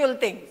spiritual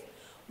things.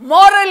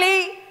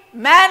 Morally,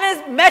 man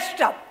is messed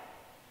up.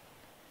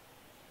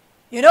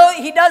 You know,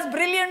 he does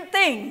brilliant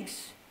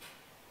things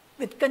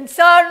with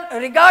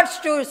regards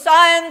to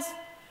science,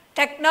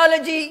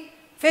 technology,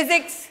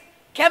 physics,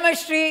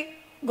 chemistry,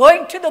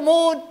 going to the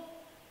moon,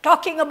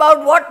 talking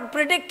about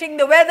predicting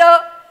the weather.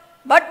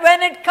 But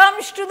when it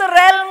comes to the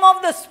realm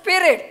of the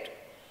spirit,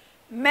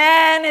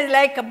 man is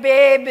like a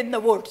babe in the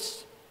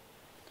woods.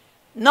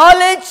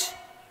 Knowledge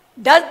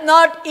does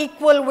not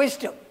equal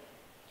wisdom.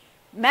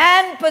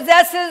 Man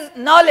possesses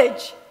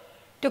knowledge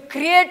to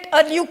create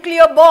a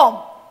nuclear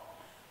bomb,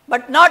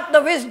 but not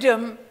the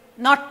wisdom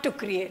not to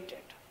create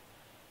it.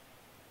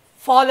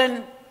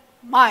 Fallen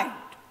mind.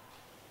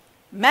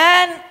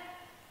 Man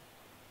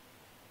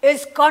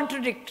is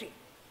contradictory.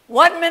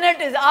 1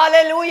 minute is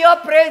hallelujah,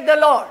 praise the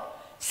Lord.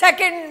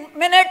 Second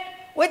minute,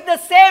 with the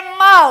same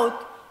mouth,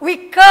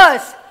 we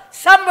curse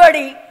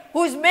somebody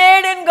who's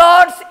made in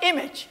God's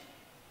image.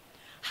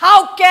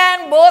 How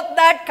can both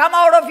that come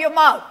out of your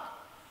mouth?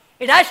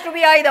 It has to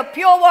be either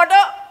pure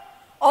water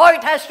or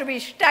it has to be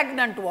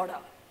stagnant water,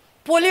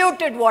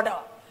 polluted water.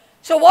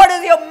 So what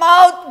is your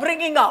mouth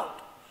bringing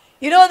out?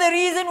 You know the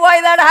reason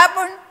why that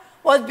happened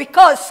was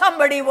because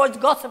somebody was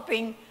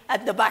gossiping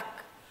at the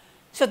back.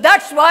 So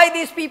that's why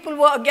these people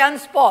were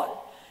against Paul.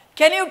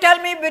 Can you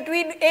tell me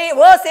between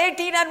verse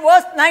 18 and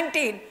verse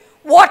 19,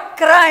 what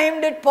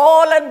crime did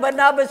Paul and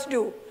Barnabas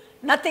do?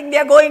 Nothing, they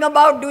are going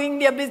about doing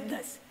their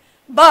business.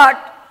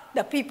 But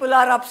the people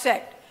are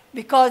upset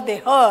because they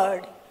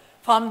heard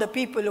from the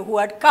people who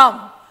had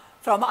come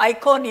from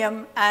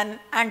Iconium and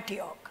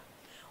Antioch.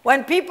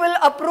 When people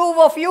approve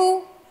of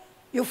you,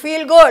 you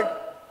feel good.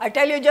 I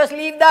tell you, just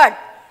leave that.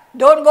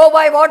 Don't go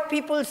by what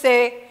people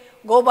say,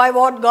 go by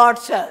what God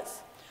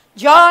says.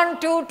 John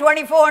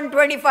 2:24 and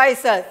 25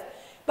 says,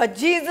 but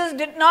Jesus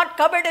did not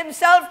commit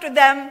himself to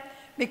them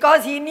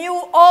because he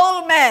knew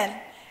all men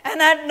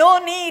and had no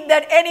need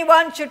that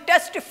anyone should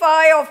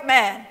testify of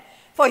man,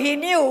 for he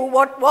knew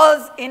what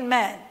was in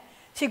man.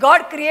 See,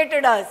 God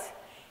created us.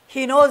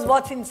 He knows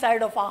what's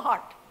inside of our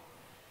heart.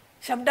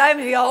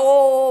 Sometimes we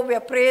are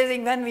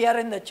praising when we are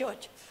in the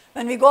church.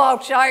 When we go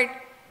outside,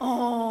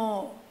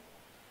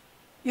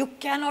 you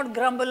cannot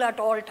grumble at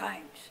all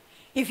times.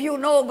 If you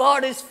know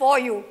God is for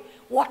you,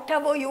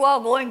 whatever you are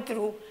going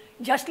through,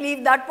 just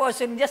leave that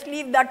person, just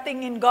leave that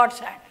thing in God's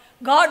hand.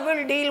 God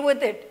will deal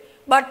with it,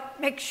 but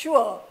make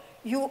sure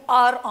you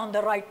are on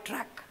the right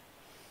track.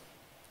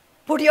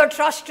 Put your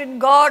trust in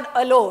God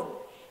alone.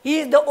 He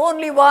is the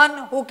only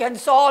one who can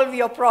solve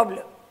your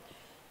problem.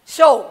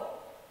 So,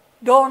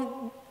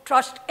 don't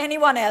trust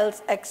anyone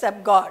else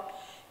except God.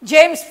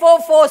 James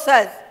 4:4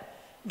 says,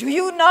 do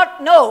you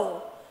not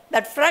know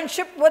that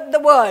friendship with the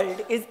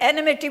world is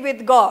enmity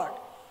with God?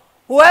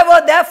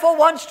 Whoever therefore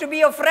wants to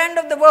be a friend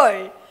of the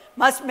world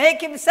must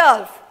makes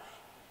himself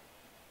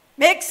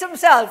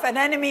an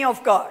enemy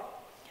of God.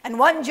 And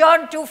 1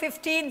 John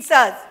 2:15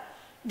 says,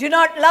 do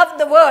not love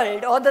the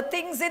world or the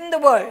things in the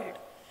world.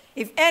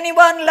 If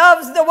anyone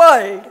loves the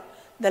world,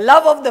 The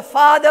love of the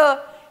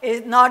Father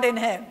is not in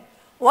him.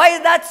 Why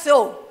is that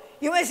so?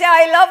 You may say,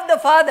 I love the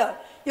Father.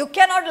 You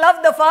cannot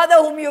love the Father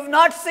whom you have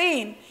not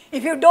seen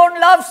if you don't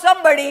love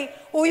somebody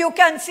who you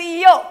can see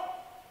here.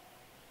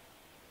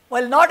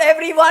 Well, not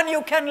everyone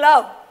you can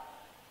love,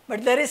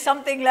 but there is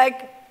something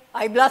like,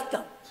 I bless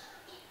them.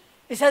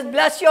 It says,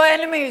 bless your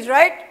enemies,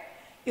 right?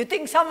 You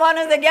think someone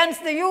is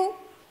against you?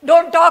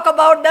 Don't talk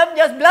about them,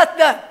 just bless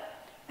them.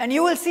 And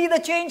you will see the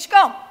change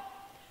come.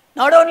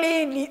 Not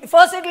only,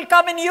 first it will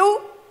come in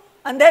you,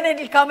 and then it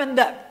will come in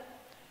them.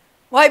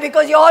 Why?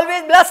 Because you're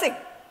always blessing.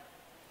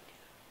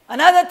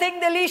 Another thing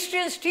the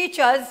Lystrians teach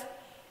us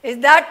is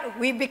that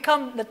we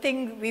become the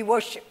thing we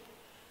worship.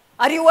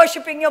 Are you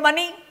worshipping your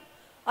money?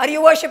 Are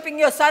you worshipping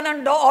your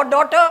son or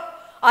daughter?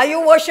 Are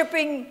you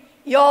worshipping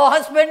your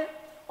husband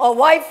or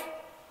wife?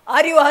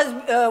 Are you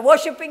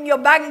worshipping your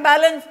bank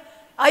balance?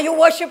 Are you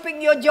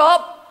worshipping your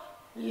job?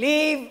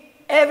 Leave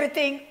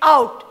everything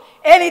out.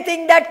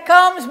 Anything that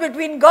comes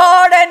between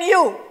God and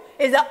you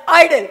is an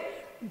idol.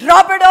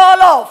 Drop it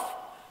all off.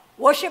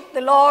 Worship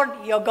the Lord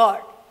your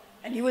God,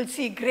 and you will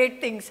see great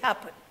things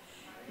happen.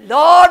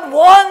 Lord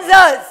warns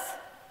us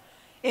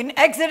in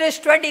Exodus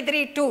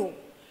 23:2,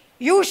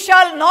 you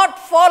shall not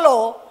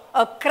follow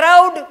a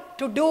crowd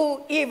to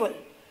do evil.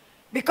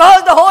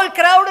 Because the whole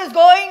crowd is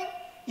going,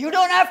 you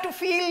don't have to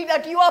feel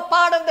that you are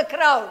part of the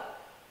crowd.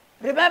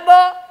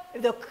 Remember,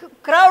 if the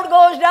crowd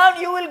goes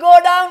down, you will go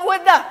down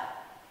with them.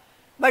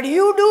 But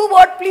you do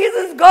what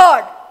pleases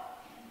God.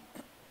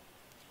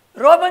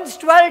 Romans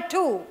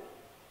 12:2,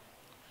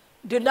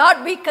 do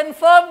not be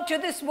conformed to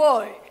this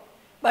world,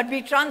 but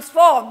be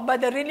transformed by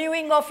the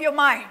renewing of your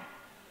mind,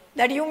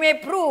 that you may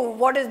prove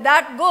what is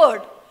that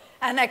good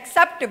and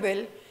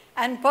acceptable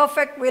and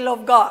perfect will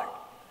of God.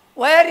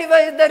 Where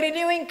is the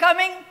renewing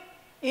coming?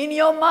 In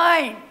your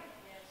mind.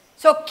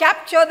 So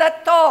capture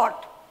that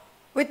thought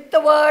with the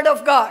word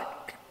of God.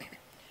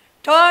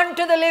 Turn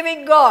to the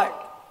living God.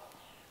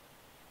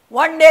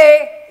 One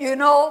day,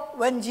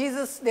 when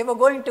they were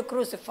going to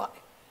crucify.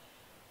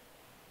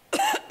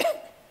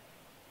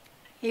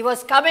 He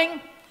was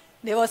coming.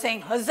 They were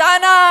saying,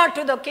 Hosanna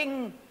to the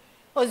King.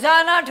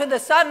 Hosanna to the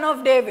Son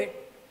of David.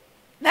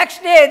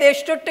 Next day, they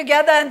stood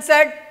together and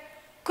said,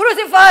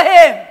 crucify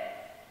him.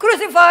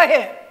 Crucify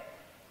him.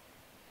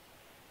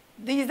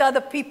 These are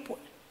the people.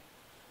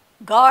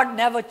 God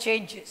never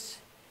changes.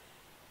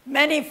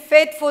 Many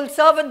faithful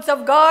servants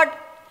of God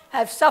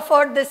have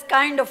suffered this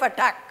kind of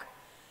attack.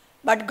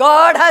 But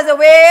God has a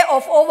way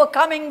of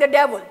overcoming the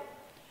devil.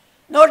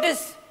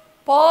 Notice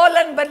Paul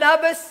and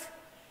Barnabas,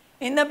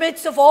 in the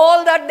midst of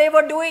all that they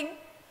were doing,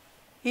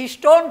 he's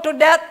stoned to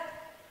death.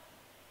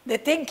 They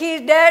think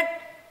he's dead,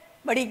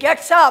 but he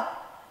gets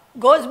up,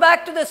 goes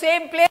back to the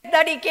same place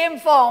that he came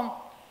from,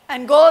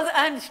 and goes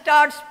and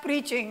starts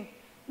preaching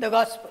the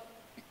gospel.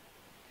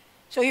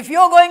 So if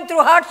you're going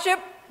through hardship,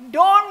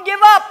 don't give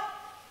up.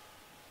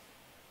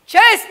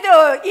 Chase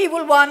the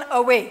evil one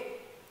away.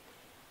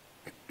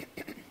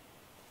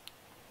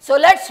 So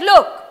let's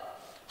look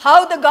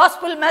how the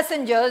gospel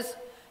messengers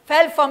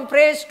fell from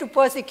praise to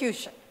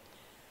persecution.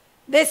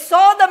 They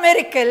saw the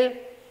miracle,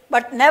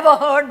 but never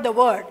heard the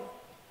word.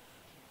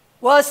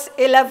 Verse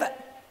 11.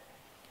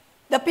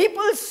 The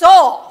people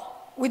saw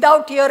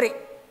without hearing.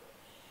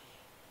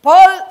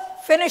 Paul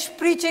finished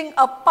preaching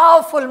a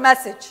powerful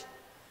message.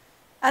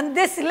 And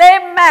this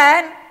lame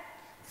man,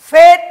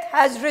 faith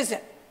has risen.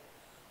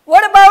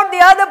 What about the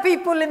other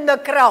people in the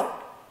crowd?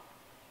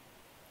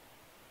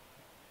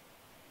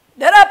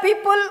 There are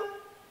people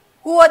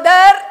who are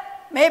there,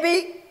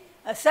 maybe,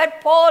 said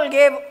Paul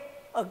gave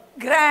a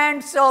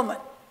grand sermon.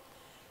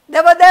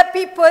 There were there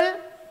people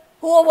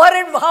who were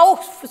worried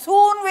how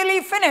soon will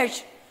he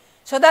finish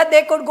so that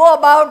they could go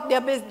about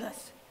their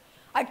business.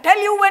 I tell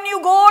you, when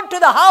you go to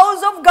the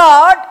house of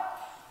God,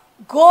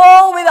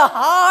 go with a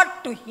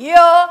heart to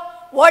hear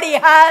what he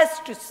has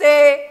to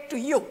say to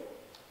you.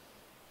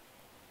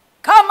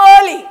 Come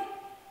early.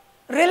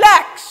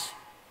 Relax.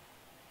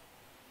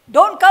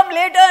 Don't come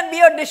later and be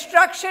a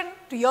distraction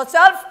to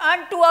yourself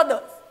and to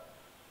others.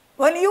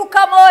 When you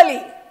come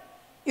early,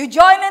 you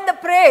join in the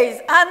praise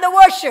and the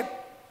worship.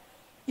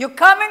 You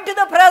come into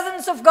the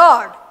presence of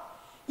God.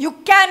 You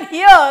can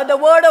hear the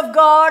word of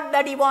God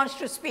that he wants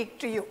to speak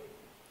to you.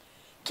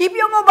 Keep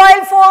your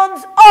mobile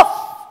phones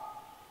off.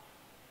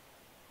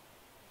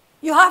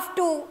 You have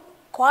to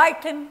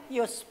quieten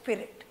your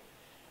spirit.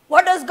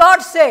 What does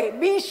God say?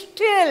 Be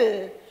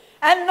still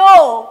and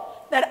know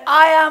that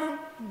I am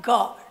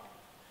God.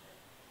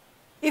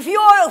 If you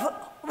are,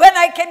 when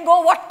I can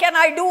go, what can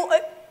I do?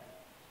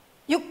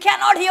 You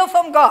cannot hear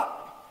from God.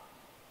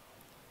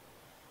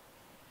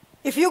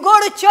 If you go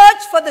to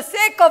church for the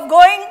sake of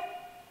going,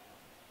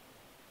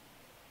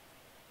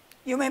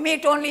 you may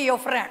meet only your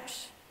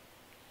friends.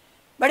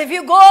 But if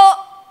you go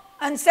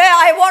and say,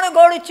 I want to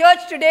go to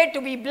church today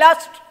to be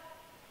blessed,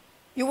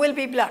 you will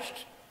be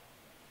blessed.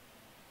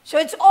 So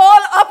it's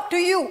all up to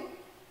you.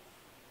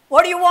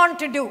 What do you want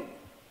to do?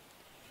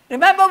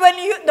 Remember, when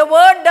the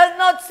word does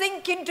not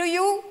sink into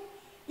you,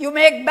 you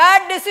make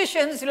bad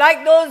decisions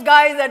like those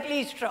guys at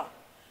Lystra.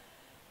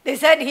 They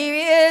said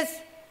he is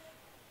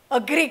a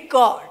Greek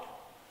god.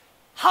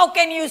 How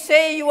can you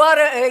say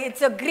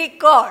it's a Greek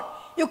god?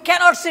 You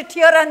cannot sit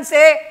here and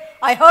say,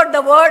 I heard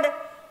the word,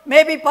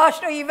 maybe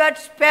Pastor Yvette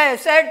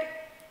said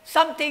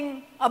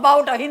something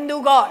about a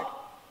Hindu god,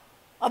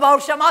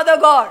 about some other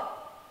god.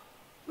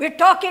 We're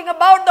talking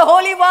about the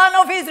Holy One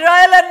of Israel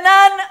and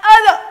none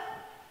other.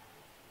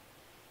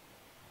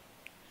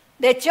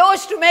 They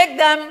chose to make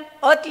them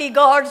earthly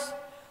gods,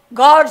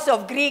 gods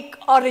of Greek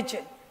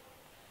origin.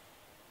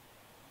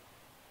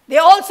 They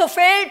also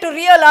failed to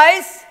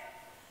realize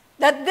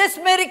that this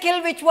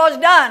miracle which was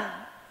done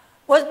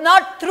was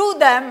not through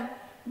them,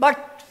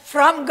 but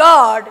from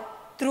God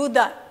through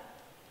them.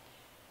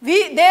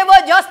 They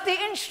were just the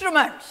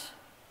instruments.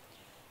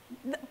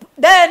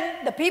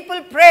 Then the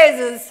people's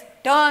praises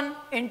turn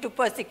into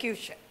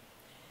persecution.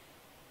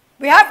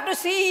 We have to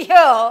see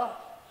here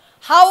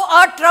how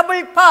our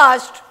troubled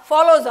past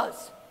follows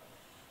us.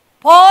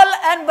 Paul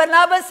and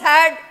Barnabas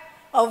had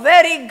a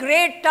very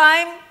great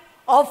time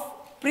of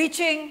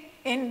preaching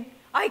in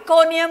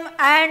Iconium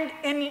and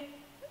in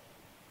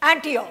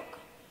Antioch.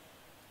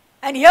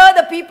 And here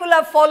the people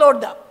have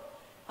followed them.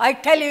 I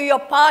tell you, your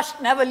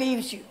past never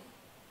leaves you.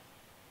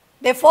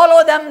 They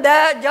follow them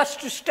there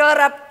just to stir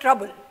up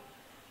trouble.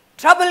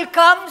 Trouble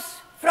comes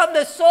from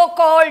the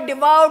so-called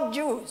devout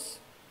Jews.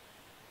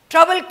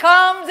 Trouble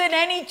comes in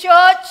any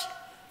church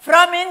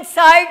from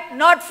inside,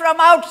 not from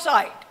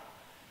outside.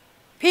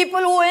 People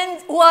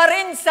who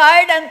are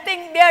inside and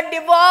think they are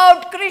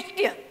devout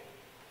Christian.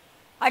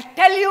 I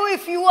tell you,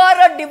 if you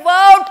are a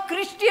devout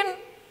Christian,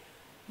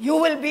 you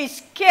will be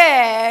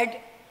scared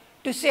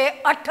to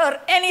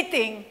utter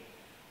anything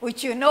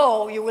which you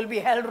know you will be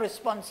held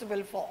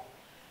responsible for.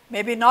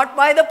 Maybe not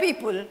by the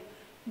people,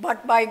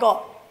 but by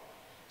God.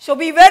 So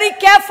be very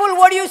careful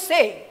what you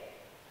say.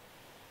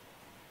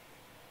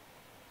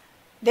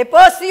 They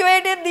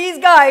persuaded these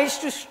guys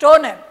to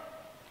stone him.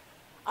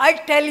 I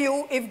tell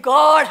you, if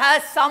God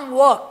has some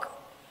work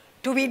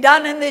to be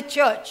done in the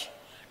church,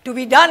 to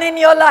be done in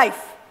your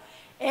life,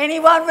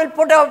 anyone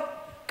will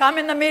come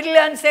in the middle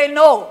and say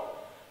no.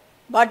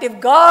 But if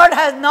God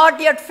has not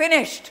yet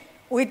finished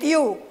with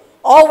you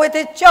or with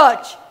his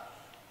church,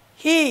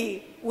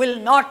 he will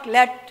not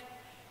let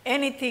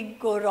anything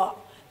go wrong.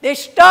 They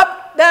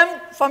stopped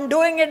them from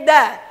doing it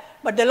there,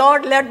 but the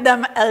Lord led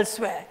them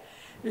elsewhere.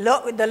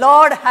 The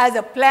Lord has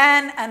a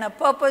plan and a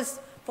purpose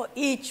for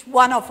each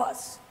one of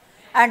us.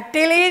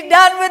 Until he is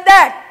done with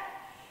that,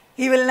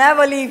 he will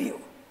never leave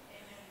you.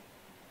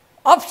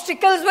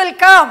 Obstacles will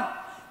come.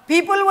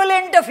 People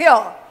will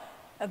interfere.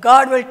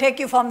 God will take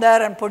you from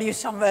there and put you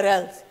somewhere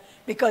else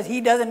because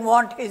he doesn't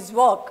want his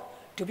work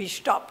to be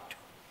stopped.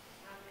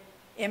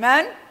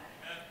 Amen? Amen?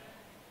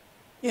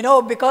 You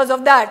know, because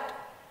of that,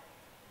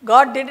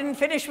 God didn't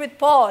finish with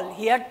Paul.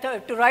 He had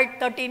to write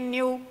 13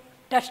 New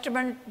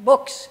Testament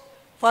books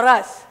for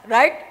us,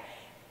 right?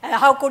 And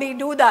how could he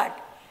do that?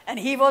 And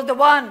he was the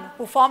one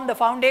who formed the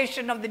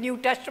foundation of the New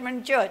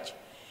Testament church.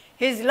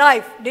 His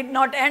life did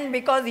not end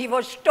because he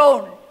was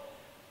stoned.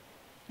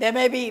 There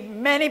may be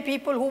many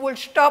people who will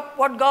stop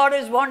what God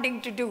is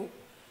wanting to do.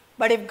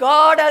 But if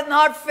God has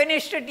not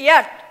finished it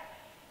yet,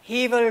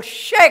 he will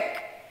shake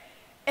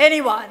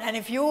anyone. And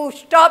if you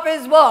stop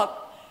his work,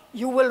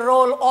 you will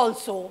roll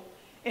also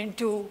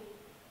into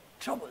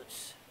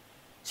troubles.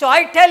 So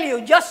I tell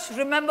you, just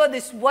remember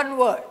this one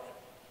word.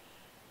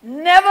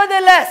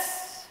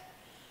 Nevertheless,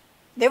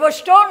 they were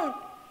stoned.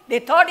 They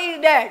thought he's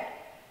dead.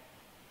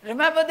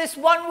 Remember this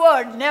one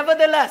word,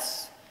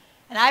 nevertheless.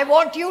 And I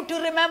want you to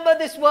remember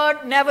this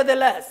word,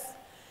 nevertheless.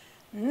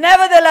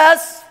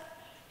 Nevertheless,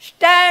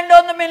 stand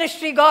on the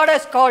ministry God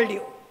has called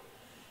you.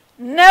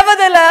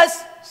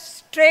 Nevertheless,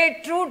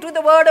 stay true to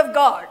the word of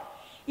God,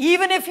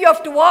 even if you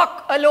have to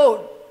walk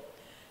alone.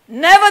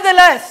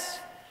 Nevertheless,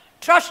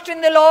 trust in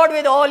the Lord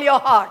with all your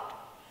heart.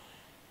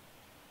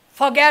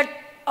 Forget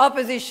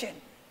opposition.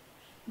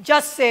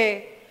 Just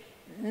say,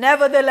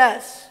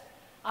 nevertheless,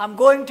 I'm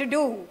going to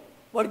do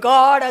what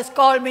God has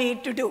called me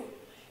to do.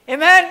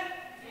 Amen? Amen.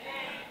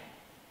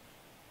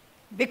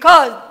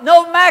 Because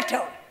no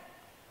matter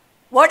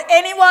what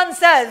anyone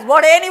says,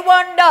 what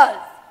anyone does,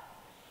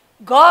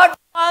 God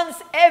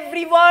wants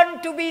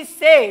everyone to be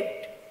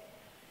saved.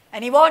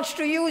 And he wants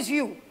to use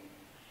you.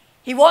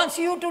 He wants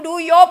you to do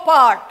your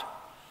part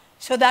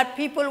so that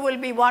people will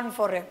be won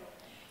for him.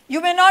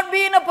 You may not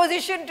be in a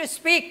position to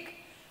speak,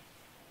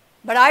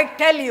 but I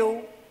tell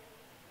you,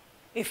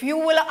 if you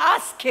will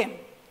ask him,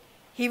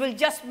 he will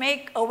just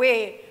make a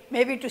way,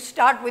 maybe to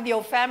start with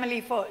your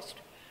family first,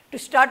 to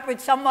start with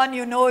someone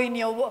you know in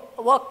your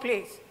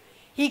workplace.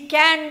 He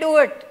can do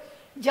it.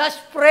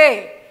 Just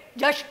pray.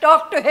 Just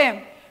talk to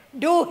him.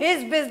 Do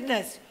his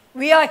business.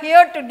 We are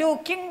here to do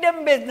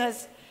kingdom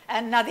business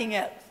and nothing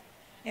else.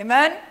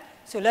 Amen?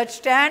 So let's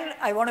stand.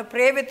 I want to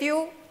pray with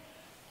you.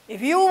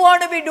 If you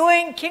want to be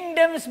doing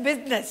kingdom's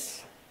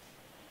business,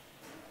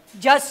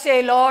 just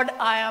say, Lord,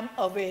 I am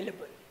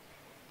available.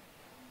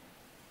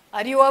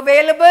 Are you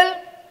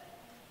available?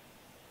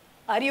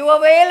 Are you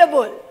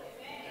available?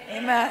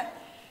 Amen. Amen.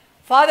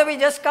 Father, we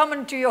just come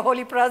into your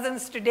holy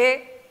presence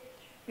today.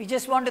 We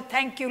just want to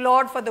thank you,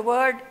 Lord, for the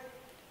word.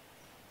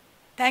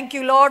 Thank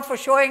you, Lord, for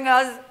showing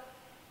us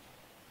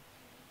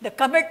the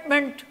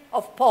commitment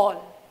of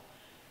Paul.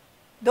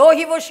 Though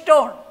he was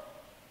stoned,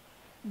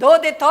 though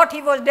they thought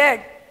he was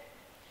dead,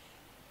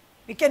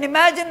 we can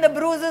imagine the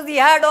bruises he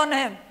had on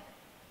him.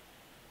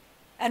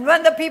 And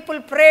when the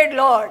people prayed,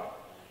 Lord,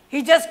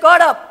 he just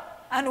got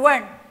up and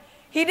went.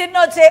 He did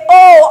not say,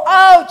 oh,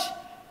 ouch.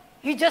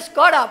 He just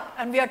got up,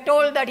 and we are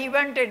told that he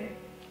went in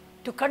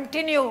to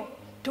continue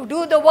to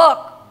do the work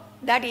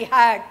that he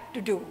had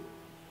to do.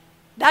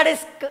 That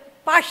is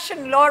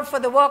passion, Lord, for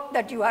the work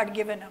that you had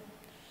given him.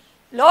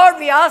 Lord,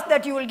 we ask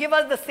that you will give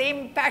us the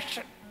same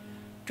passion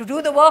to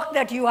do the work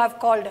that you have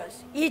called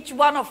us, each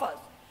one of us.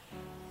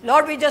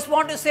 Lord, we just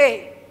want to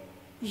say,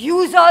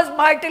 use us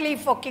mightily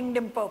for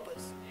kingdom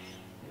purpose.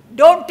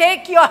 Don't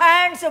take your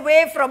hands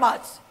away from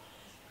us.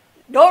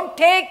 Don't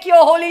take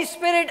your Holy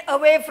Spirit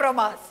away from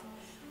us.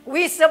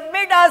 We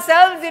submit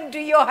ourselves into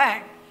your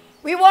hand.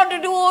 We want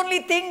to do only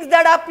things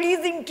that are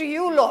pleasing to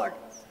you, Lord.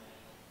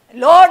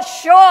 Lord,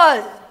 show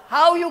us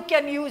how you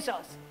can use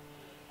us.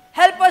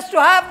 Help us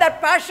to have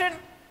that passion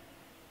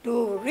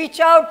to reach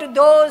out to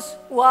those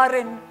who are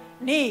in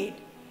need.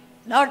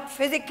 Not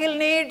physical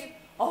need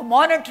or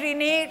monetary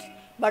need,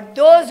 but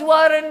those who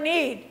are in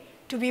need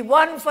to be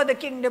won for the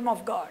kingdom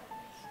of God.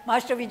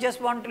 Master, we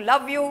just want to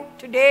love you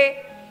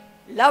today,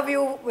 love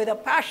you with a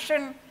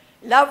passion,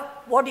 love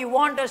what you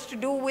want us to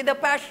do with a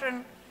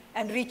passion,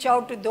 and reach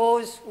out to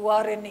those who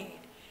are in need.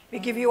 We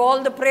give you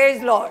all the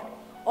praise, Lord,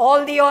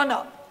 all the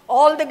honor,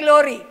 all the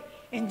glory.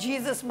 In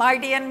Jesus'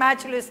 mighty and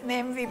matchless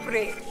name we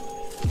pray.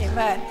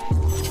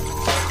 Amen.